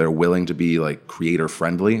are willing to be like creator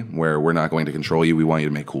friendly, where we're not going to control you, we want you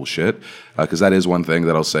to make cool shit. Because that is one thing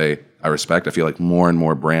that I'll say I respect. I feel like more and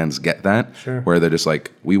more brands get that, where they're just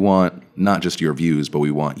like, we want not just your views, but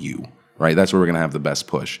we want you, right? That's where we're gonna have the best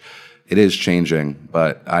push. It is changing,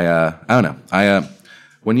 but I don't know.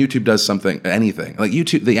 When YouTube does something, anything like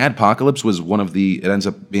YouTube, the adpocalypse was it ends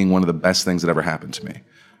up being one of the best things that ever happened to me.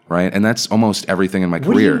 Right, and that's almost everything in my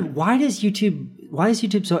career. Why is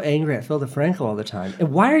YouTube so angry at Phil DeFranco all the time?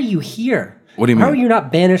 And why are you here? What do you mean? How are you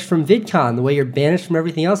not banished from VidCon the way you're banished from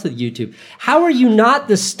everything else with YouTube? How are you not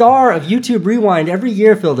the star of YouTube Rewind every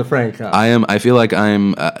year, Phil DeFranco? I feel like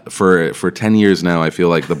I'm for 10 years now. I feel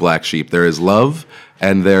like the black sheep. There is love,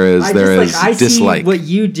 and there is I dislike. See what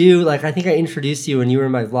you do. Like, I think I introduced you when you were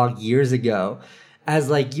in my vlog years ago,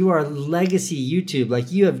 as like you are legacy YouTube.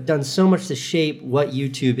 Like, you have done so much to shape what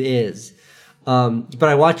YouTube is. But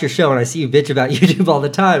I watch your show and I see you bitch about YouTube all the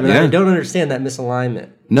time, and I don't understand that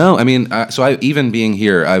misalignment. No, I mean, even being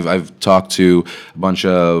here, I've talked to a bunch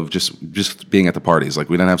of just being at the parties. Like,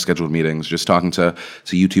 we don't have scheduled meetings. Just talking to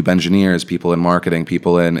YouTube engineers, people in marketing,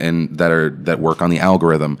 people that work on the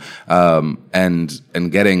algorithm, and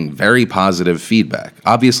getting very positive feedback.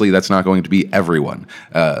 Obviously, that's not going to be everyone.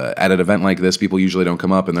 At an event like this, people usually don't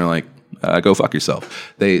come up and they're like, "Go fuck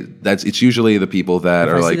yourself." It's usually the people that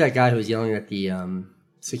if are I like, see that guy who was yelling at the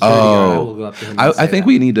security guard, I will go up to him. I think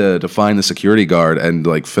we need to find the security guard and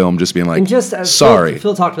like film just being like, and just sorry.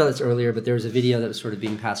 Phil talked about this earlier, but there was a video that was sort of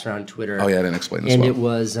being passed around Twitter. Oh yeah, I didn't explain this. And well.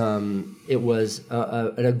 it was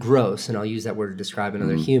a gross, and I'll use that word to describe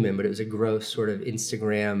another human, but it was a gross sort of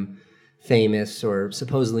Instagram famous or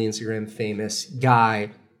supposedly Instagram famous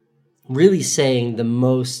guy really saying the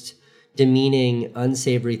most demeaning,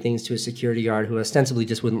 unsavory things to a security guard who ostensibly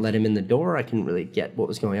just wouldn't let him in the door. I couldn't really get what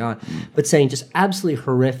was going on, but saying just absolutely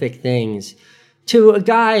horrific things to a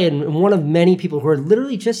guy and one of many people who are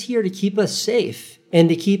literally just here to keep us safe and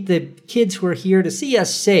to keep the kids who are here to see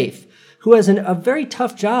us safe, who has a very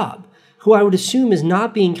tough job, who I would assume is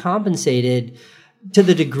not being compensated to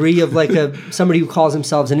the degree of like somebody who calls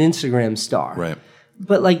themselves an Instagram star. Right.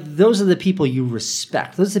 But like, those are the people you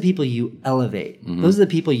respect. Those are the people you elevate. Those are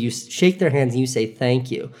the people you shake their hands and you say thank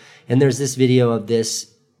you. And there's this video of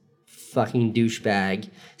this fucking douchebag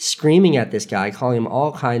screaming at this guy, calling him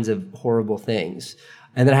all kinds of horrible things.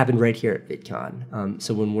 And that happened right here at VidCon.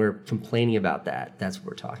 So when we're complaining about that, that's what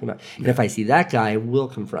we're talking about. And if I see that guy, I will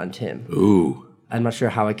confront him. Ooh. I'm not sure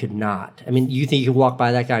how I could not. I mean, you think you could walk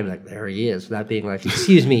by that guy and be like, there he is, without being like,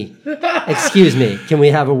 excuse me, can we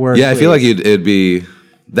have a word? Yeah, please? I feel like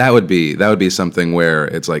that would be something where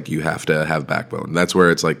it's like you have to have backbone. That's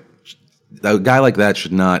where it's like a guy like that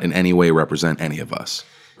should not in any way represent any of us,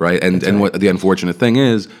 right? And what the unfortunate thing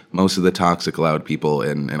is, most of the toxic, loud people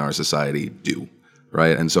in our society do,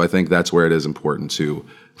 right? And so I think that's where it is important to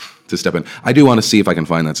step in. I do want to see if I can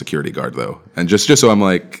find that security guard though, and just so I'm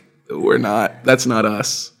like, that's not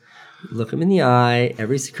us. Look him in the eye.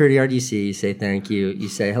 Every security guard you see, you say thank you. You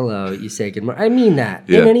say hello. You say good morning. I mean that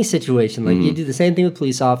in any situation. Like, you do the same thing with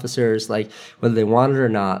police officers. Like, whether they want it or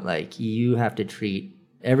not, like, you have to treat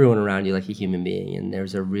everyone around you like a human being. And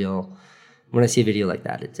there's when I see a video like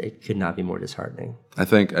that, it could not be more disheartening. I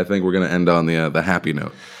think we're gonna end on the happy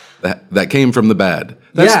note. That came from the bad.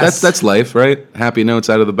 That's life, right? Happy notes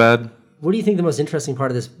out of the bad. What do you think the most interesting part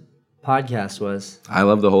of this podcast was? I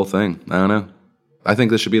love the whole thing. I don't know. I think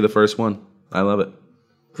this should be the first one. I love it.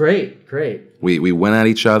 Great. We went at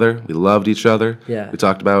each other. We loved each other. Yeah. We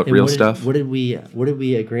talked about real stuff. What did we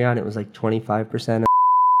agree on? It was like 25%.